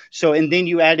well. So, and then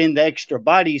you add in the extra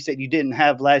bodies that you didn't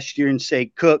have last year in, say,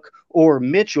 Cook or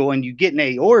Mitchell, and you get an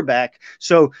Aor back.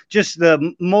 So just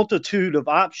the multitude of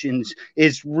options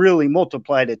is really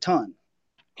multiplied a ton.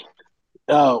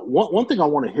 One thing I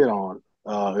want to hit on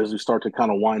as we start to kind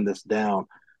of wind this down,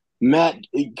 Matt,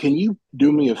 can you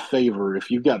do me a favor if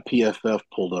you've got PFF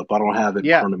pulled up? I don't have it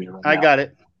in front of me right now. I got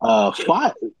it.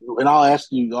 And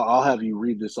I'll have you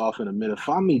read this off in a minute.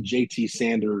 Find me JT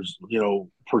Sanders,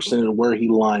 percentage of where he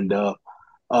lined up.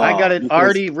 I got it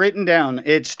already written down.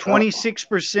 It's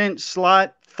 26%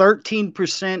 slot,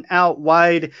 13% out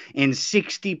wide, and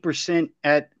 60%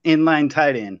 at inline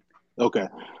tight end. Okay.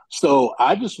 So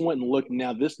I just went and looked.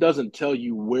 Now, this doesn't tell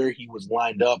you where he was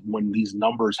lined up when these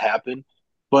numbers happen,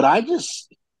 but I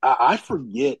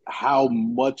forget how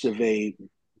much of a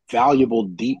valuable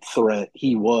deep threat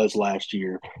he was last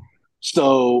year.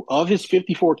 So of his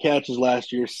 54 catches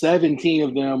last year, 17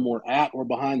 of them were at or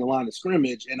behind the line of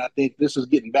scrimmage. And I think this is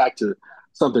getting back to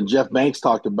something Jeff Banks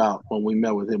talked about when we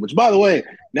met with him, which, by the way,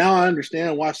 now I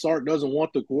understand why Sark doesn't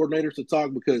want the coordinators to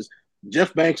talk, because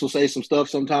Jeff Banks will say some stuff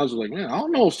sometimes like, man, I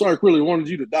don't know if Sark really wanted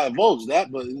you to divulge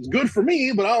that, but it's good for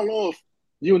me. But I don't know if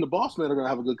you and the boss man are going to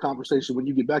have a good conversation when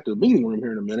you get back to the meeting room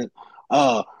here in a minute.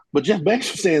 But Jeff Banks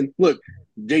was saying, look,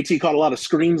 JT caught a lot of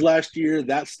screens last year.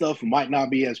 That stuff might not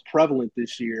be as prevalent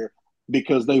this year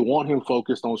because they want him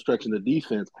focused on stretching the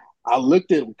defense. I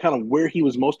looked at kind of where he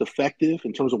was most effective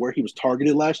in terms of where he was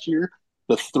targeted last year.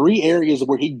 The three areas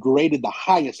where he graded the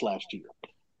highest last year: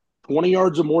 20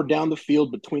 yards or more down the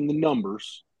field between the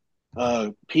numbers,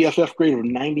 PFF grade of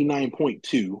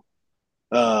 99.2.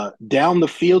 Down the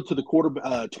field to the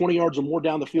quarterback, 20 yards or more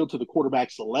down the field to the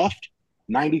quarterback's left,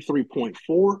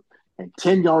 93.4. And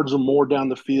 10 yards or more down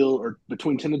the field, or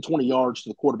between 10 and 20 yards to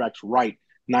the quarterback's right,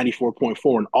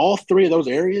 94.4. And all three of those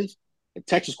areas, the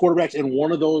Texas quarterbacks, and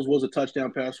one of those was a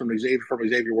touchdown pass from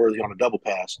Xavier Worthy on a double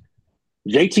pass.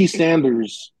 JT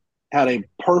Sanders had a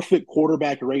perfect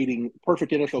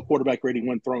NFL quarterback rating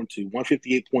when thrown to,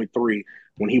 158.3,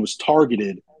 when he was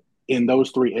targeted in those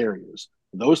three areas.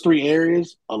 Those three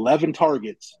areas, 11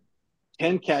 targets,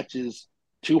 10 catches,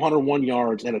 201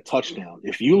 yards, and a touchdown.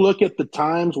 If you look at the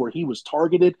times where he was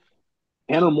targeted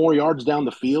 10 or more yards down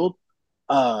the field,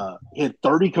 he had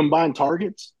 30 combined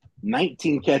targets,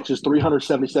 19 catches,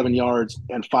 377 yards,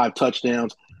 and 5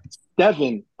 touchdowns.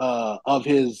 Seven of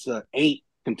his eight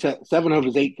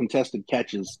contested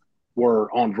catches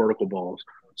were on vertical balls.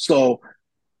 So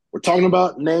we're talking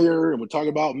about Nair, and we're talking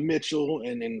about Mitchell,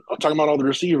 and we're talking about all the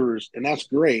receivers, and that's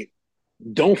great.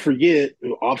 Don't forget,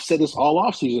 I've said this all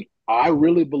offseason, I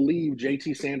really believe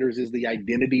JT Sanders is the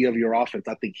identity of your offense.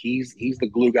 I think he's the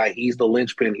glue guy. He's the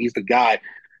linchpin. He's the guy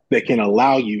that can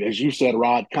allow you, as you said,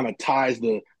 Rod, kind of ties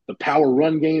the power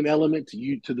run game element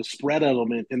to the spread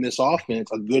element in this offense.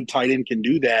 A good tight end can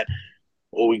do that.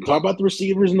 Well, we can talk about the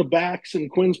receivers and the backs and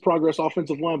Quinn's progress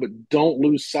offensive line, but don't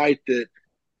lose sight that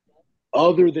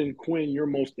other than Quinn, your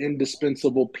most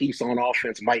indispensable piece on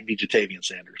offense might be Jatavian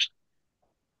Sanders.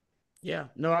 Yeah,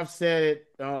 no, I've said it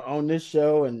on this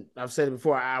show, and I've said it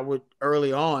before. I would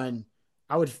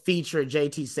feature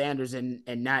JT Sanders and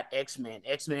not X-Man.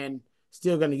 X-Man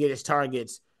still going to get his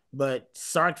targets, but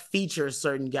Sark features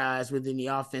certain guys within the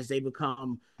offense. They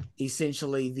become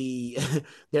essentially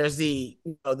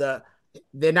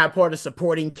they're not part of the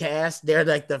supporting cast. They're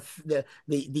like the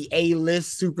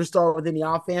A-list superstar within the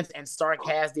offense, and Sark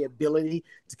has the ability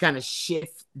to kind of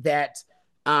shift that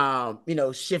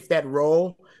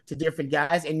role to different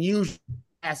guys. And usually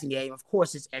passing game, of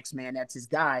course, it's X-Man, that's his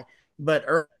guy. But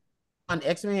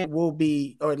X-Man will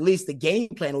be, or at least the game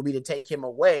plan will be to take him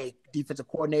away. Defensive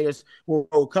coordinators will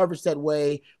roll coverage that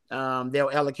way.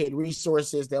 They'll allocate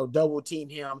resources. They'll double team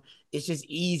him. It's just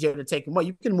easier to take him away.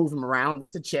 You can move him around.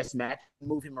 It's a chess match.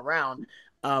 Move him around.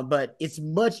 But it's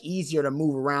much easier to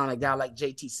move around a guy like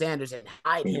JT Sanders and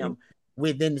hide him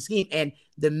within the scheme. And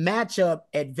the matchup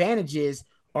advantages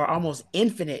are almost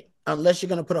infinite unless you're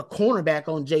going to put a cornerback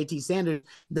on JT Sanders.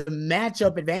 The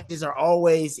matchup advantages are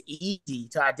always easy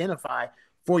to identify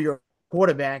for your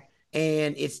quarterback,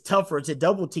 and it's tougher to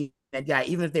double team that guy.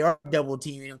 Even if they are double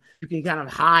teaming him, you can kind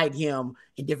of hide him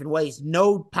in different ways.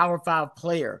 No Power 5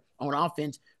 player on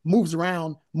offense moves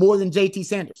around more than JT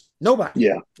Sanders. Nobody.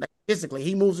 Yeah. Like physically,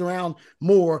 he moves around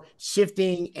more,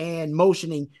 shifting and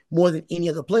motioning more than any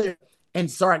other player.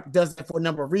 And Sark does that for a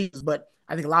number of reasons, but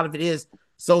I think a lot of it is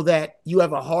so that you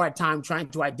have a hard time trying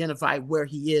to identify where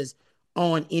he is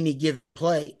on any given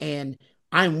play. And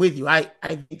I'm with you. I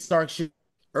think Sark should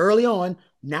early on,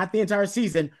 not the entire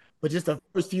season, but just the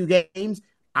first few games,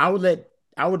 I would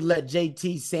I would let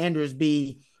JT Sanders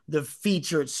be the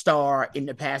featured star in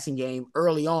the passing game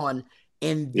early on,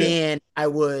 and then I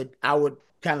would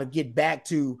kind of get back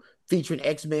to featuring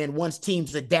X-Men once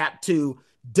teams adapt to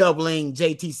doubling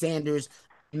JT Sanders,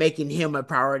 making him a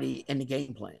priority in the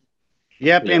game plan.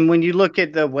 Yep. And when you look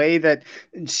at the way that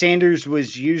Sanders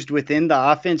was used within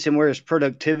the offense and where his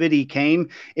productivity came,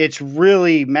 it's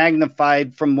really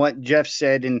magnified from what Jeff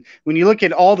said. And when you look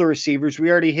at all the receivers,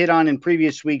 we already hit on in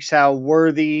previous weeks how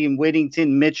Worthy and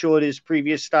Whittington, Mitchell at his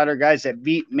previous starter, guys that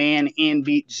beat man and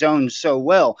beat zone so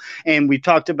well. And we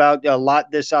talked about a lot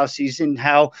this offseason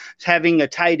how having a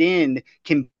tight end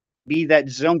can be that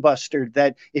zone buster,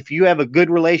 that if you have a good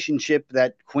relationship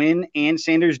that Quinn and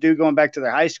Sanders do going back to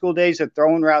their high school days of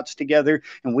throwing routes together.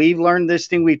 And we've learned this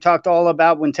thing we've talked all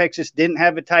about when Texas didn't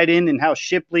have a tight end and how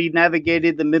Shipley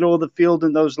navigated the middle of the field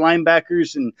and those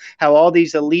linebackers, and how all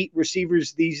these elite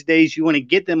receivers these days, you want to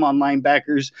get them on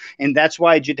linebackers. And that's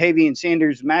why Jatavian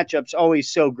Sanders matchup's always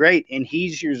so great. And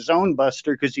he's your zone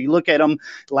buster, because you look at him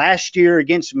last year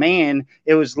against man,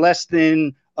 it was less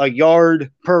than a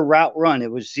yard per route run. It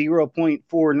was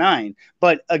 0.49.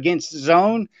 But against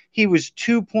zone, he was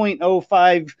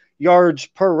 2.05 yards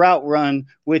per route run,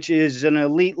 which is an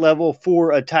elite level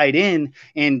for a tight end.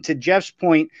 And to Jeff's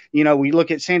point, we look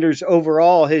at Sanders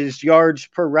overall, his yards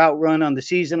per route run on the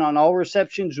season on all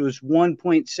receptions was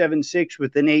 1.76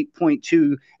 with an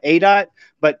 8.2 ADOT.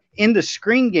 But in the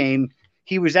screen game,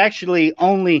 he was actually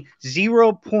only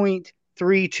 0.32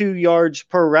 yards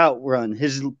per route run.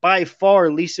 His by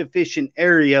far least efficient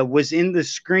area was in the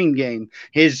screen game.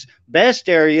 His best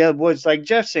area was, like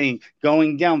Jeff saying,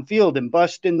 going downfield and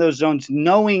busting those zones,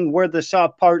 knowing where the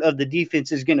soft part of the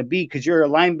defense is going to be, because you're a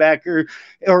linebacker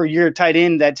or you're a tight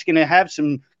end that's going to have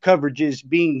some coverages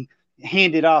being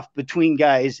handed off between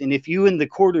guys. And if you and the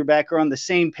quarterback are on the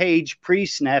same page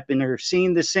pre-snap and are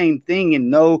seeing the same thing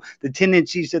and know the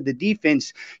tendencies of the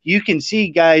defense, you can see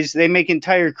guys, they make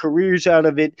entire careers out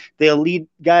of it. The elite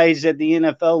guys at the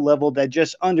NFL level that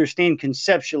just understand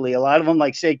conceptually. A lot of them,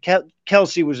 like say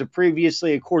Kelsey was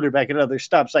previously a quarterback at other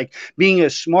stops, like being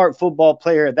a smart football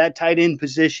player at that tight end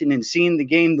position and seeing the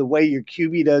game the way your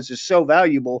QB does is so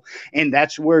valuable. And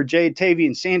that's where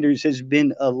Jatavian Sanders has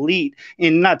been elite.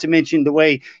 And not to mention the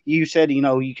way you said,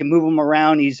 you can move him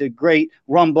around. He's a great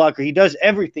run blocker. He does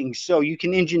everything. So you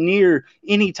can engineer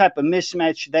any type of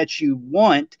mismatch that you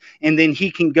want, and then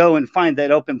he can go and find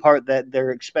that open part that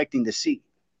they're expecting to see.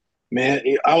 Man,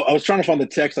 I was trying to find the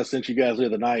text I sent you guys the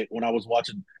other night when I was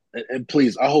watching. And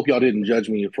please, I hope y'all didn't judge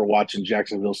me for watching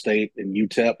Jacksonville State and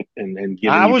UTEP and giving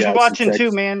I you was guys watching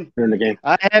too, man. During the game,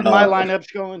 I had my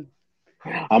lineups going.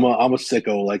 I'm a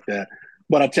sicko like that.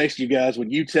 But I text you guys when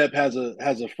UTEP has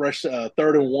a fresh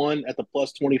 3rd and 1 at the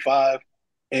plus 25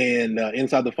 and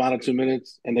inside the final 2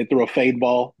 minutes, and they throw a fade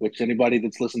ball, which anybody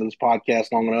that's listened to this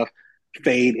podcast long enough,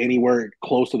 fade anywhere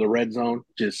close to the red zone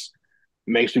just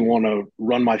makes me want to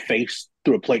run my face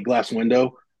through a plate glass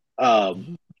window.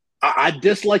 I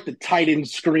dislike the tight end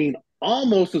screen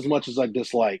almost as much as I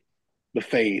dislike the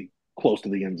fade close to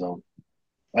the end zone.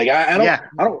 Like I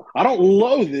don't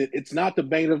loathe it. It's not the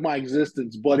bane of my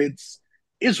existence, but it's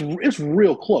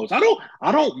real close. I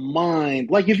don't mind.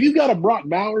 Like if you got a Brock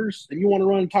Bowers and you want to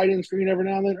run tight end screen every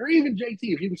now and then, or even JT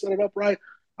if you can set it up right,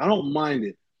 I don't mind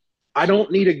it. I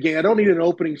don't need an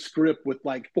opening script with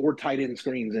like 4 tight end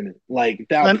screens in it. Like at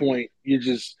that point,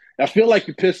 I feel like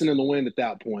you're pissing in the wind at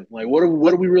that point. Like what are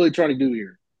we really trying to do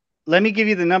here? Let me give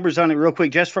you the numbers on it real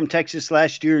quick, just from Texas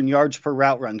last year in yards per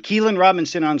route run. Keelan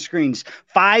Robinson on screens,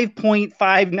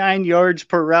 5.59 yards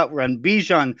per route run.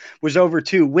 Bijan was over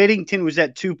 2. Whittington was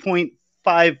at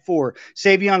 2.54.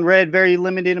 Savion Red, very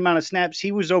limited amount of snaps.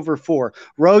 He was over 4.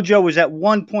 Rojo was at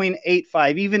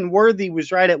 1.85. Even Worthy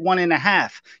was right at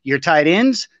 1.5. Your tight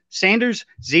ends, Sanders,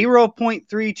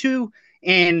 0.32.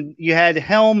 And you had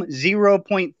Helm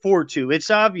 0.42.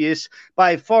 It's obvious,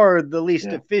 by far the least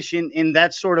efficient, and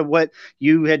that's sort of what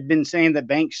you had been saying that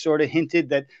Banks sort of hinted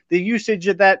that the usage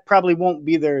of that probably won't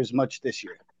be there as much this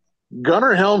year.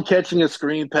 Gunnar Helm catching a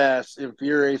screen pass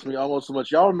infuriates me almost so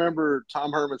much. Y'all remember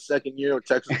Tom Herman's second year when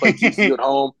Texas played TCU at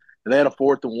home, and they had a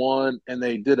 4th and 1, and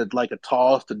they did it like a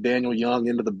toss to Daniel Young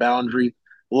into the boundary.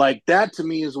 Like that to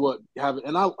me is what having.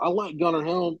 And I like Gunnar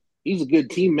Helm. He's a good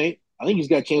teammate. I think he's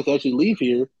got a chance to actually leave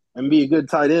here and be a good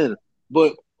tight end.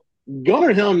 But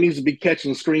Gunnar Helm needs to be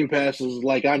catching screen passes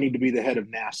like I need to be the head of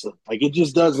NASA. Like it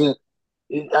just doesn't.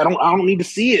 I don't need to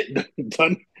see it.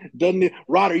 Doesn't it?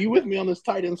 Rod, are you with me on this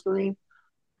tight end screen?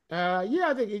 Yeah,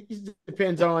 I think it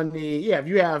depends on if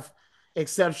you have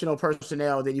exceptional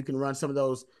personnel, then you can run some of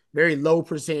those very low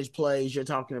percentage plays you're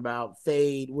talking about,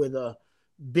 fade with a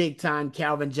big time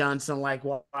Calvin Johnson like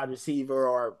wide receiver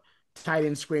or tight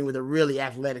end screen with a really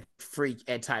athletic freak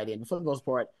at tight end. For the most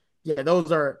part, yeah,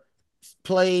 those are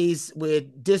plays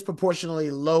with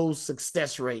disproportionately low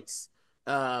success rates.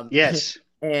 Yes.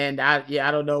 And I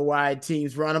don't know why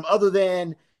teams run them other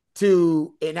than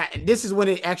and this is when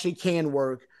it actually can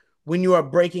work when you are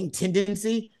breaking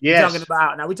tendency. Yes. We're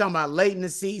talking about late in the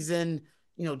season,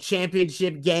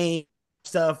 championship game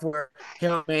stuff where,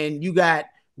 hell man, you got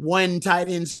one tight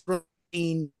end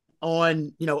screen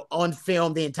on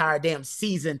film the entire damn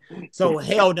season. So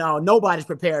hell no, nobody's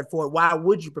prepared for it. Why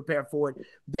would you prepare for it?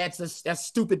 That's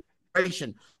stupid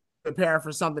preparation. Prepare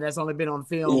for something that's only been on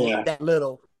film that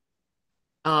little.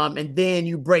 And then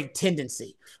you break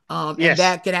tendency. And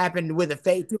that could happen with a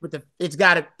fake too, but it's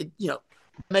got to,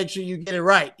 make sure you get it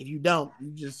right. If you don't,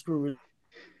 you just screw it.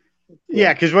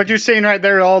 Yeah, because what you're saying right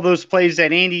there, all those plays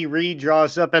that Andy Reid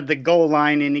draws up at the goal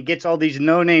line and he gets all these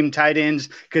no-name tight ends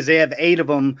because they have 8 of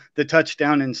them the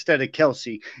touchdown instead of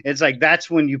Kelsey. It's like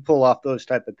that's when you pull off those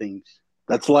type of things.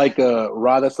 That's like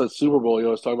Rod. That's the Super Bowl. You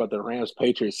always talk about the Rams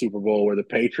Patriots Super Bowl where the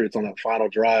Patriots on that final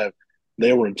drive,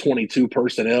 they were in 22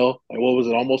 personnel. Like what was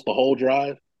it? Almost the whole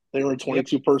drive. They were in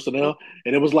 22 personnel,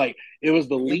 and it was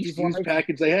the least used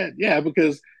package they had. Yeah,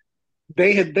 because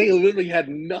they literally had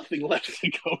nothing left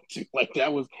to go to. Like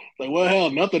that was like, well, hell,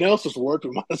 nothing else has worked.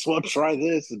 We might as well try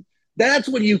this, and that's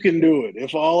when you can do it.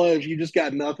 If you just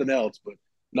got nothing else. But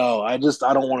no, I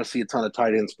don't want to see a ton of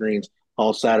tight end screens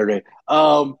on Saturday.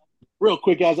 Real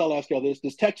quick, guys, I'll ask y'all this: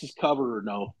 does Texas cover or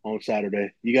no on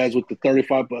Saturday? You guys with the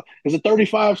 35? Is it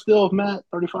 35 still, Matt?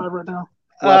 35 right now?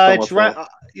 It's right.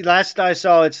 Last I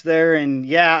saw, it's there, and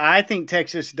yeah, I think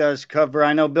Texas does cover.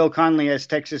 I know Bill Conley has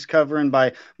Texas covering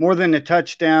by more than a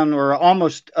touchdown, or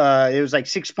almost. It was like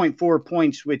 6.4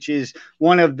 points, which is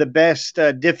one of the best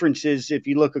differences if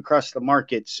you look across the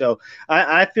market. So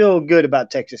I feel good about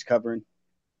Texas covering.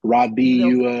 Rod B,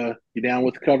 you down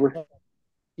with the cover?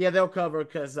 Yeah, they'll cover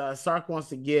because Sark wants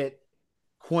to get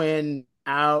Quinn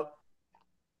out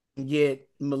and get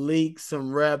Malik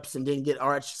some reps and then get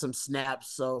Arch some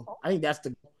snaps. So I think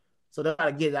so they'll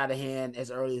try to get it out of hand as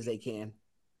early as they can.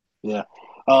 Yeah.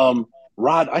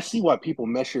 Rod, I see why people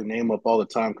mess your name up all the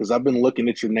time because I've been looking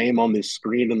at your name on this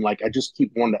screen and like I just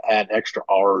keep wanting to add extra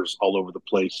R's all over the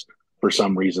place for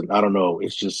some reason. I don't know.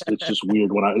 It's just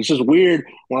weird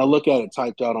when I look at it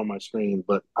typed out on my screen,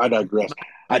 but I digress.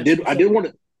 I did want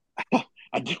to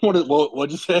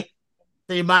what'd you say?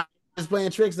 So your mind is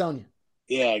playing tricks on you.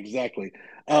 Yeah, exactly.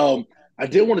 I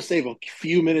did want to save a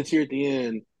few minutes here at the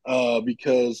end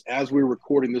because as we're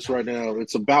recording this right now,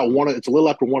 it's a little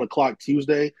after 1:00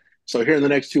 Tuesday. So here in the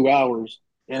next 2 hours,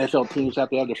 NFL teams have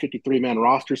to have their 53-man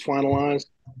rosters finalized.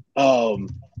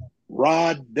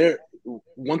 Rod,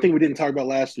 one thing we didn't talk about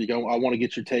last week, I want to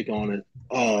get your take on it.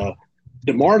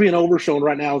 DeMarvion Overshown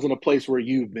right now is in a place where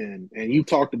you've been, and you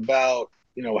talked about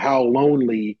how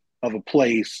lonely of a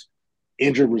place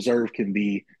injured reserve can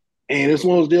be. And it's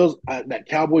one of those deals, that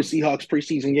Cowboys-Seahawks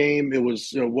preseason game, it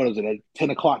was, what is it, a 10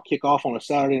 o'clock kickoff on a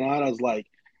Saturday night. I was like,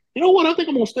 you know what, I think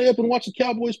I'm going to stay up and watch the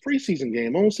Cowboys preseason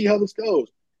game. I want to see how this goes.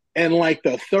 And like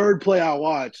the third play I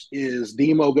watched is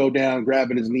Demo go down,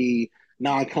 grabbing his knee,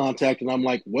 non-contact. And I'm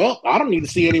like, well, I don't need to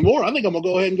see any more. I think I'm going to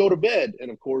go ahead and go to bed. And,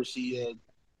 of course, he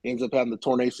ends up having the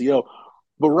torn ACL.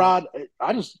 But, Rod,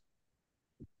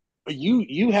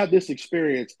 you had this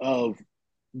experience of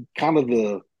kind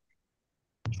of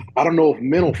I don't know if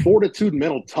mental fortitude,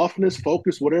 mental toughness,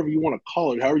 focus, whatever you want to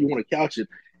call it, however you want to couch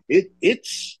it.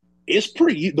 It's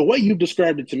pretty, the way you've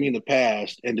described it to me in the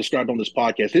past and described on this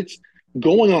podcast, it's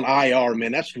going on IR,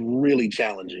 man. That's really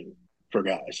challenging for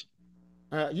guys.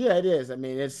 Yeah, it is. I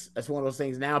mean, it's one of those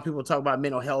things. Now people talk about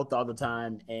mental health all the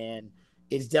time, and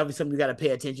it's definitely something you got to pay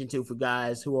attention to for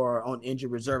guys who are on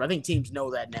injured reserve. I think teams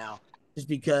know that now, just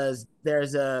because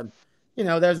there's a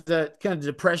kind of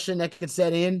depression that could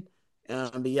set in.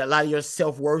 But a lot of your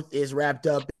self-worth is wrapped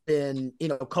up in,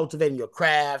 cultivating your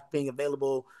craft, being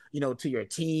available, to your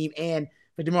team. And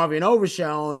for DeMarvion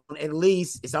Overshown, at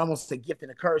least it's almost a gift and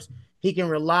a curse. He can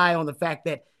rely on the fact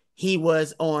that he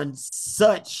was on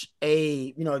such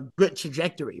a, good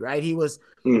trajectory, right? He was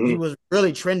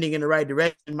really trending in the right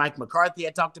direction. Mike McCarthy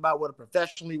had talked about what a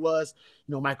professional he was.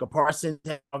 Michael Parsons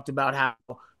had talked about how,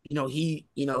 he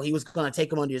was going to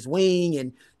take him under his wing,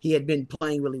 and he had been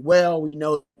playing really well. We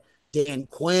know Dan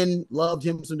Quinn loved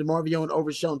him some DeMarvion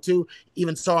Overshown too.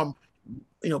 Even saw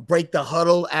him, break the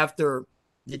huddle after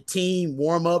the team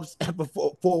warm-ups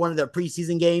before one of their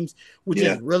preseason games, which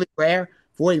is really rare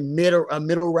for a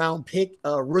middle round pick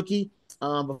rookie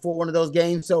before one of those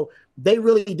games. So they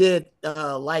really did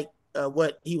like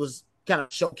what he was kind of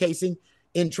showcasing.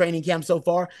 in training camp so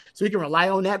far. So we can rely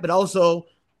on that. But also,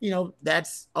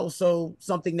 that's also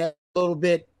something that's a little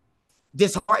bit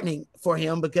disheartening for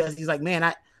him, because he's like,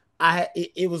 man,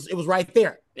 it was right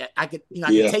there. I could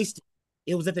taste it.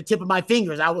 It was at the tip of my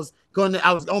fingers. I was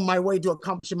on my way to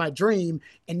accomplishing my dream,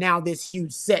 and now this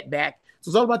huge setback. So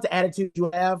it's all about the attitude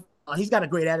you have. He's got a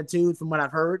great attitude from what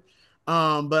I've heard.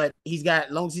 But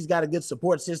as long as he's got a good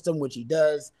support system, which he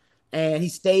does, and he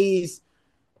stays,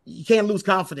 you can't lose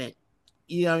confidence.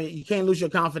 You can't lose your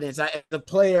confidence. As a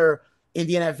player in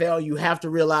the NFL, you have to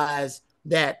realize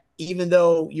that even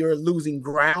though you're losing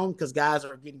ground, because guys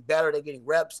are getting better, they're getting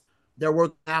reps, they're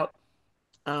working out,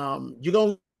 you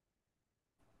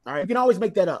can always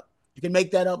make that up. You can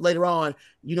make that up later on.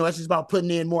 It's just about putting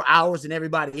in more hours than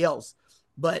everybody else.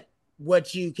 But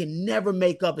what you can never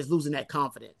make up is losing that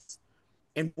confidence.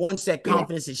 And once that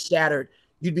confidence is shattered,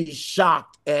 you'd be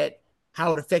shocked at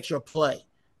how it affects your play.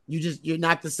 You're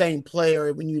not the same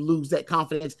player when you lose that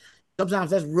confidence.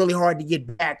 Sometimes that's really hard to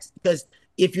get back, because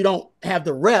if you don't have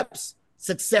the reps,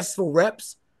 successful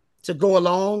reps, to go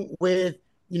along with,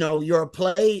 your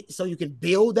play, so you can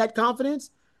build that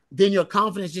confidence, then your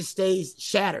confidence just stays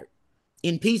shattered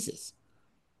in pieces.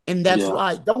 And that's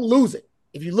why don't lose it.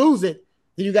 If you lose it,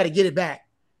 then you got to get it back.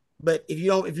 But if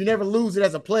you never lose it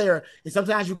as a player, and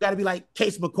sometimes you got to be like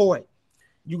Case McCoy.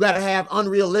 You got to have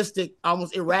unrealistic,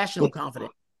 almost irrational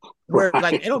confidence, where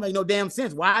it don't make no damn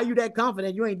sense. Why are you that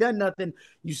confident? You ain't done nothing.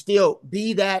 You still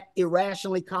be that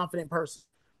irrationally confident person.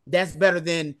 That's better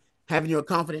than having your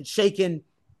confidence shaken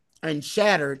and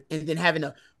shattered, and then having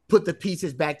to put the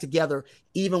pieces back together,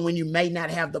 even when you may not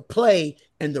have the play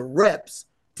and the reps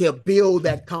to build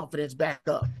that confidence back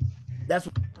up. That's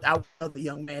what I would tell the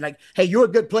young man. Like, hey, you're a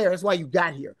good player. That's why you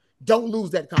got here. Don't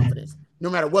lose that confidence, no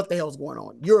matter what the hell's going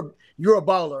on. You're a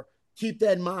baller. Keep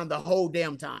that in mind the whole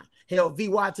damn time. Hell,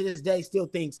 VY to this day still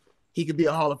thinks he could be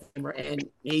a Hall of Famer, and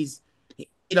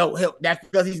that's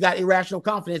because he's got irrational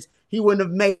confidence. He wouldn't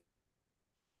have made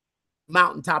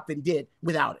mountaintop that he did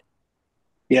without it.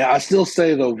 Yeah, I still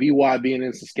say, though, VY being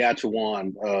in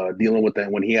Saskatchewan, dealing with that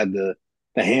when he had the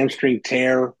hamstring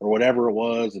tear or whatever it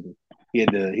was, and he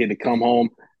had to come home.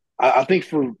 I think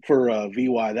for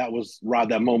VY, that was, Rod,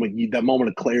 that moment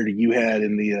of clarity you had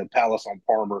in the Palace on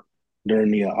Palmer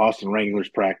during the Austin Wranglers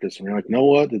practice, and you're like, you know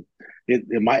what,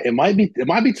 it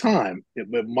might be time.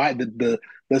 The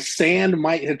sand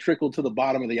might have trickled to the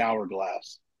bottom of the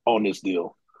hourglass on this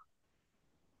deal.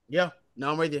 Yeah.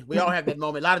 No, I'm with you. We all have that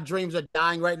moment. A lot of dreams are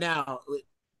dying right now with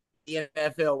the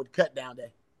NFL with cut down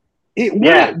day.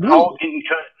 All getting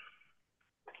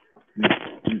cut.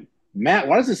 Matt,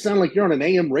 why does it sound like you're on an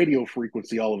AM radio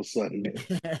frequency all of a sudden?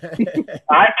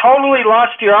 I totally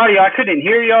lost your audio. I couldn't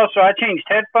hear y'all, so I changed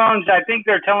headphones. I think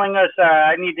they're telling us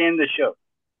I need to end the show.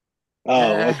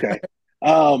 Oh, okay.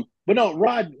 But no,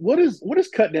 Rod, what is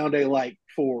cut down day like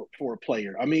for a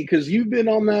player? I mean, because you've been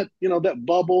on that, that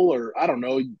bubble, or I don't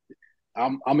know.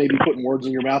 I may be putting words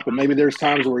in your mouth, but maybe there's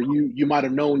times where you might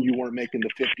have known you weren't making the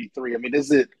 53. I mean,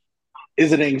 is it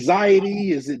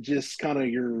anxiety? Is it just kind of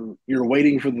you're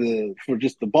waiting for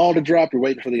just the ball to drop? You're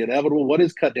waiting for the inevitable. What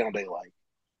is cut down day like?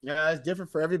 Yeah, it's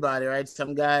different for everybody, right?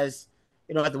 Some guys,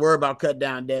 don't have to worry about cut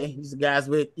down day. These are guys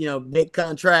with big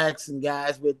contracts, and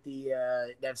guys with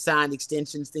that have signed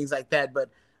extensions, things like that. But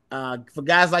for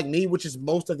guys like me, which is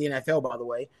most of the NFL, by the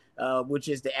way, which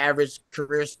is the average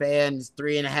career span is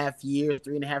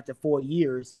 3.5 to 4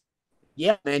 years.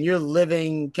 Yeah, man, you're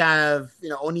living kind of,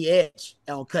 on the edge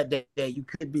on cut day. You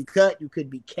could be cut, you could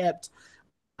be kept.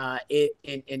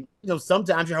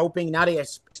 Sometimes you're hoping. Now they have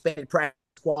expanded practice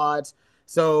squads.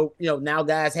 So, now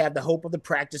guys have the hope of the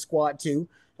practice squad too.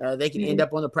 They can end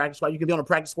up on the practice squad. You can be on a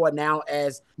practice squad now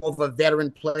as more of a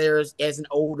veteran player, as an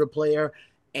older player.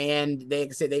 And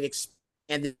they've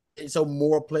expanded, so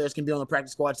more players can be on the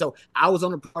practice squad. So I was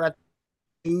on the product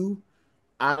 2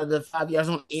 out of the 5 years.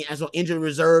 I was on injury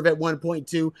reserve at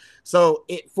 1.2. So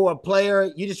for a player,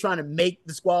 you're just trying to make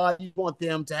the squad. You want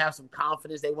them to have some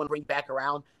confidence. They want to bring back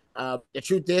around. The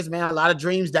truth is, man, a lot of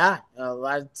dreams die. A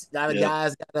lot of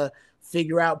guys got to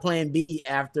figure out plan B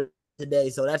after today.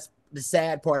 So that's the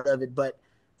sad part of it. But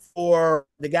for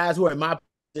the guys who are in my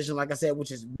position, like I said,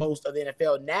 which is most of the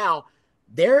NFL now,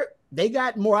 they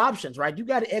got more options, right? You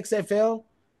got the XFL,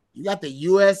 you got the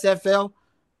USFL.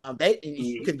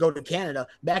 You could go to Canada.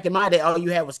 Back in my day, all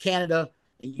you had was Canada,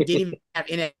 and you didn't even have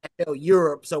NFL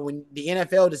Europe. So when the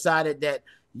NFL decided that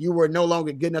you were no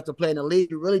longer good enough to play in the league,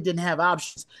 you really didn't have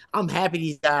options. I'm happy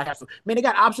these guys have some. Man, they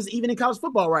got options even in college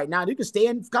football right now. You can stay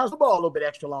in college football a little bit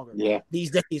extra longer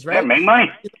these days, right? Yeah, make money.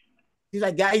 He's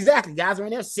like, exactly. Guys are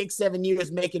in there 6-7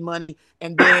 years making money.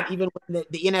 And then even when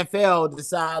the NFL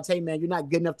decides, hey, man, you're not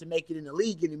good enough to make it in the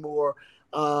league anymore.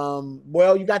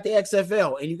 Well, you got the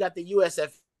XFL and you got the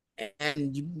USF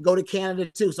and you can go to Canada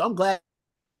too. So I'm glad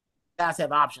guys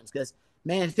have options because,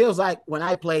 man, it feels like when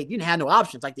I played, you didn't have no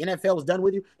options. Like the NFL was done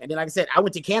with you. And then, like I said, I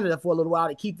went to Canada for a little while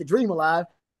to keep the dream alive.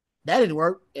 That didn't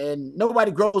work. And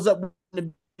nobody grows up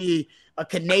to be a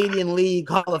Canadian League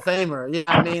Hall of Famer. You know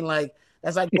what I mean? Like,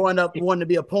 that's like growing up wanting to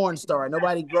be a porn star.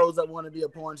 Nobody grows up wanting to be a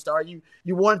porn star. You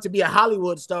wanted to be a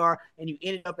Hollywood star, and you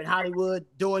ended up in Hollywood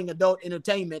doing adult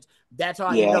entertainment. That's how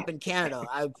I ended up in Canada.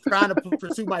 I was trying to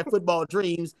pursue my football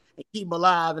dreams and keep them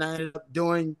alive, and I ended up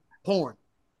doing porn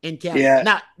in Canada.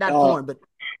 Yeah. Not porn, but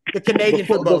the Canadian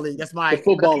Football League. That's my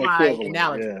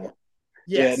analogy.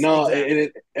 Yes, no,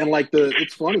 exactly.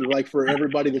 It's funny, like for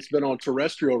everybody that's been on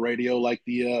terrestrial radio, like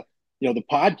the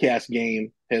podcast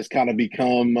game has kind of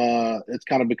become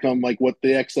like what the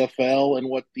XFL and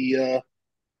what the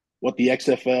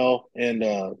XFL and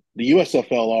the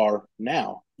USFL are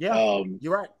now. Yeah,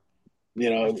 you're right.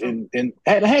 And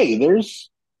hey, there's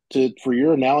for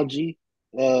your analogy,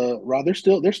 Rod, there's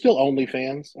still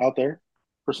OnlyFans out there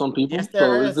for some people. Yes,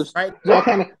 there's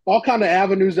all kind of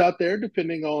avenues out there,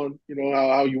 depending on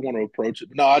how you want to approach it.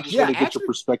 No, I just want to get your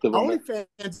perspective on that.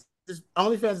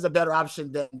 OnlyFans is a better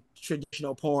option than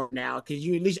traditional porn now because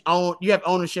you at least you have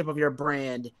ownership of your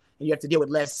brand and you have to deal with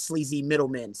less sleazy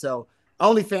middlemen. So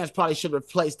OnlyFans probably should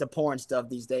replace the porn stuff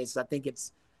these days. So I think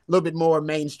it's a little bit more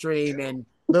mainstream and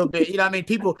a little bit,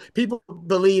 people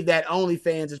believe that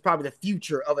OnlyFans is probably the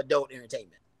future of adult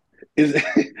entertainment. Is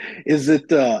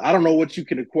it I don't know what you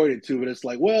can equate it to, but it's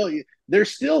like, well, there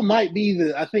still might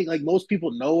be I think like most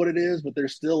people know what it is, but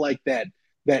there's still like that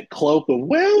cloak of,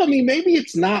 well, I mean, maybe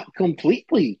it's not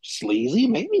completely sleazy.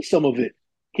 Maybe some of it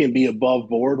can be above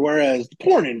board. Whereas the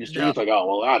porn industry, it's like, oh,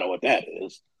 well, I know what that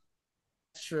is.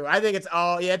 True. I think it's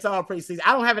all pretty sleazy.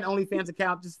 I don't have an OnlyFans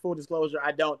account, just full disclosure.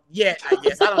 I don't yet, I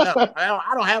guess. I don't know.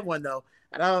 I don't have one though.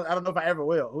 I don't know if I ever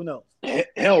will. Who knows?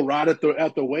 Hell, Rod, at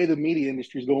the way the media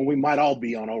industry is going, we might all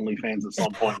be on OnlyFans at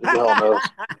some point. Who knows?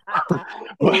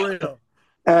 For real.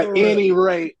 At any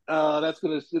rate, that's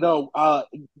going to,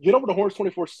 get over to Horns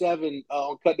 24/7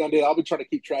 on Cut Down Day. I'll be trying to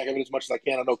keep track of it as much as I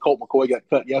can. I know Colt McCoy got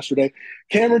cut yesterday.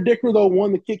 Cameron Dicker, though,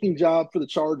 won the kicking job for the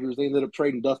Chargers. They ended up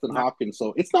trading Dustin Hopkins.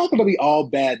 So it's not going to be all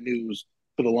bad news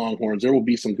for the Longhorns. There will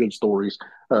be some good stories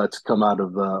to come out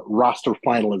of roster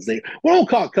finalization. We won't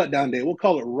call it Cut Down Day. We'll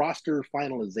call it roster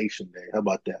finalization day. How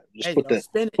about that? Just put that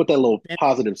little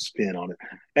positive spin on it.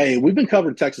 Hey, we've been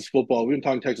covering Texas football. We've been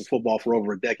talking Texas football for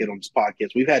over a decade on this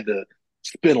podcast. We've had to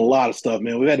spin a lot of stuff,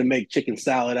 man. We've had to make chicken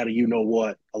salad out of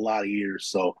what a lot of years.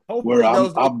 So hopefully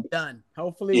those days are done.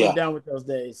 Hopefully we're done with those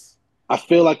days. I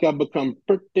feel like I've become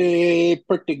pretty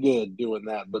good doing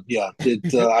that. But yeah,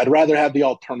 I'd rather have the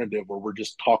alternative where we're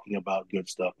just talking about good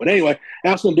stuff. But anyway,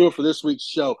 that's going to do it for this week's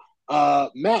show.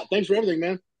 Matt, thanks for everything,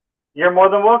 man. You're more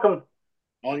than welcome.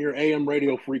 On your AM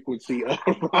radio frequency.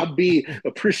 Rod B,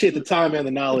 appreciate the time and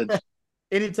the knowledge.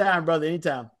 Anytime, brother,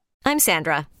 anytime. I'm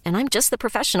Sandra, and I'm just the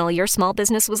professional your small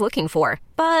business was looking for.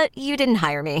 But you didn't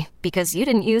hire me because you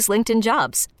didn't use LinkedIn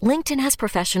Jobs. LinkedIn has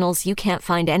professionals you can't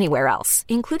find anywhere else,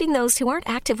 including those who aren't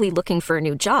actively looking for a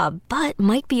new job, but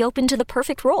might be open to the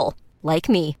perfect role, like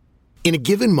me. In a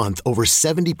given month, over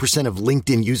 70% of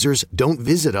LinkedIn users don't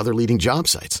visit other leading job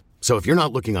sites. So if you're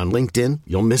not looking on LinkedIn,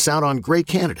 you'll miss out on great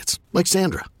candidates, like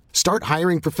Sandra. Start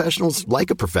hiring professionals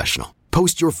like a professional.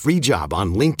 Post your free job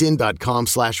on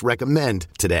linkedin.com/recommend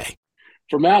today.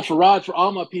 For Matt, for Rod, for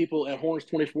all my people at Horns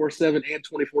 24/7 and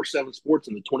 24/7 Sports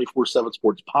and the 24/7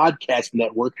 Sports Podcast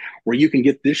Network, where you can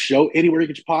get this show anywhere you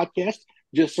get your podcast.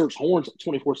 Just search Horns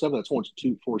 24/7. That's Horns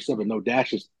 247, no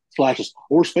dashes, slashes,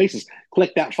 or spaces.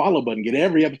 Click that follow button. Get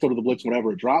every episode of the Blitz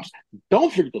whenever it drops.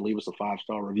 Don't forget to leave us a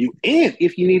 5-star review. And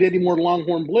if you need any more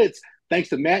Longhorn Blitz, thanks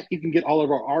to Matt, you can get all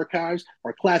of our archives,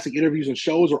 our classic interviews and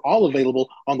shows are all available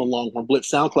on the Longhorn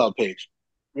Blitz SoundCloud page.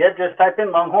 Yeah, just type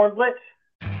in Longhorn Blitz.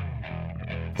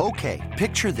 Okay,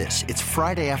 picture this. It's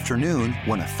Friday afternoon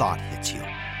when a thought hits you.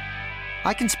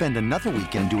 I can spend another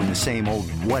weekend doing the same old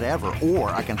whatever, or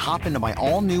I can hop into my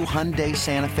all-new Hyundai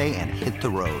Santa Fe and hit the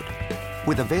road.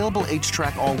 With available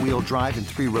H-Track all-wheel drive and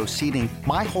 3-row seating,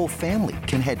 my whole family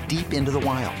can head deep into the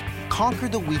wild. Conquer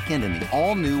the weekend in the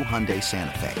all-new Hyundai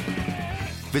Santa Fe.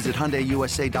 Visit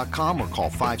HyundaiUSA.com or call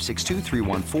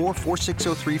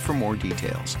 562-314-4603 for more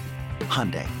details.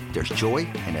 Hyundai, there's joy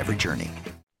in every journey.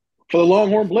 For the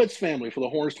Longhorn Blitz family, for the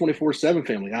Horns 24/7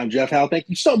 family, I'm Jeff Howe. Thank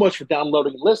you so much for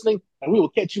downloading and listening, and we will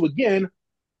catch you again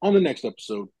on the next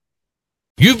episode.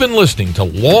 You've been listening to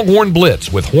Longhorn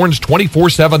Blitz with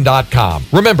horns247.com.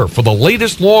 Remember, for the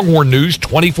latest Longhorn news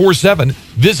 24/7,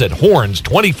 visit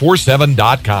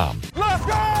horns247.com. Let's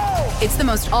go! It's the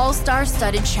most all-star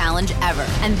studded challenge ever.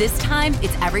 And this time,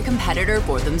 it's every competitor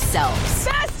for themselves.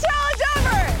 Best challenge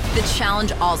ever! The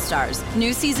Challenge All-Stars.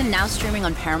 New season now streaming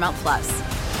on Paramount+.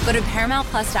 Go to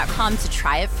ParamountPlus.com to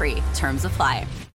try it free. Terms apply.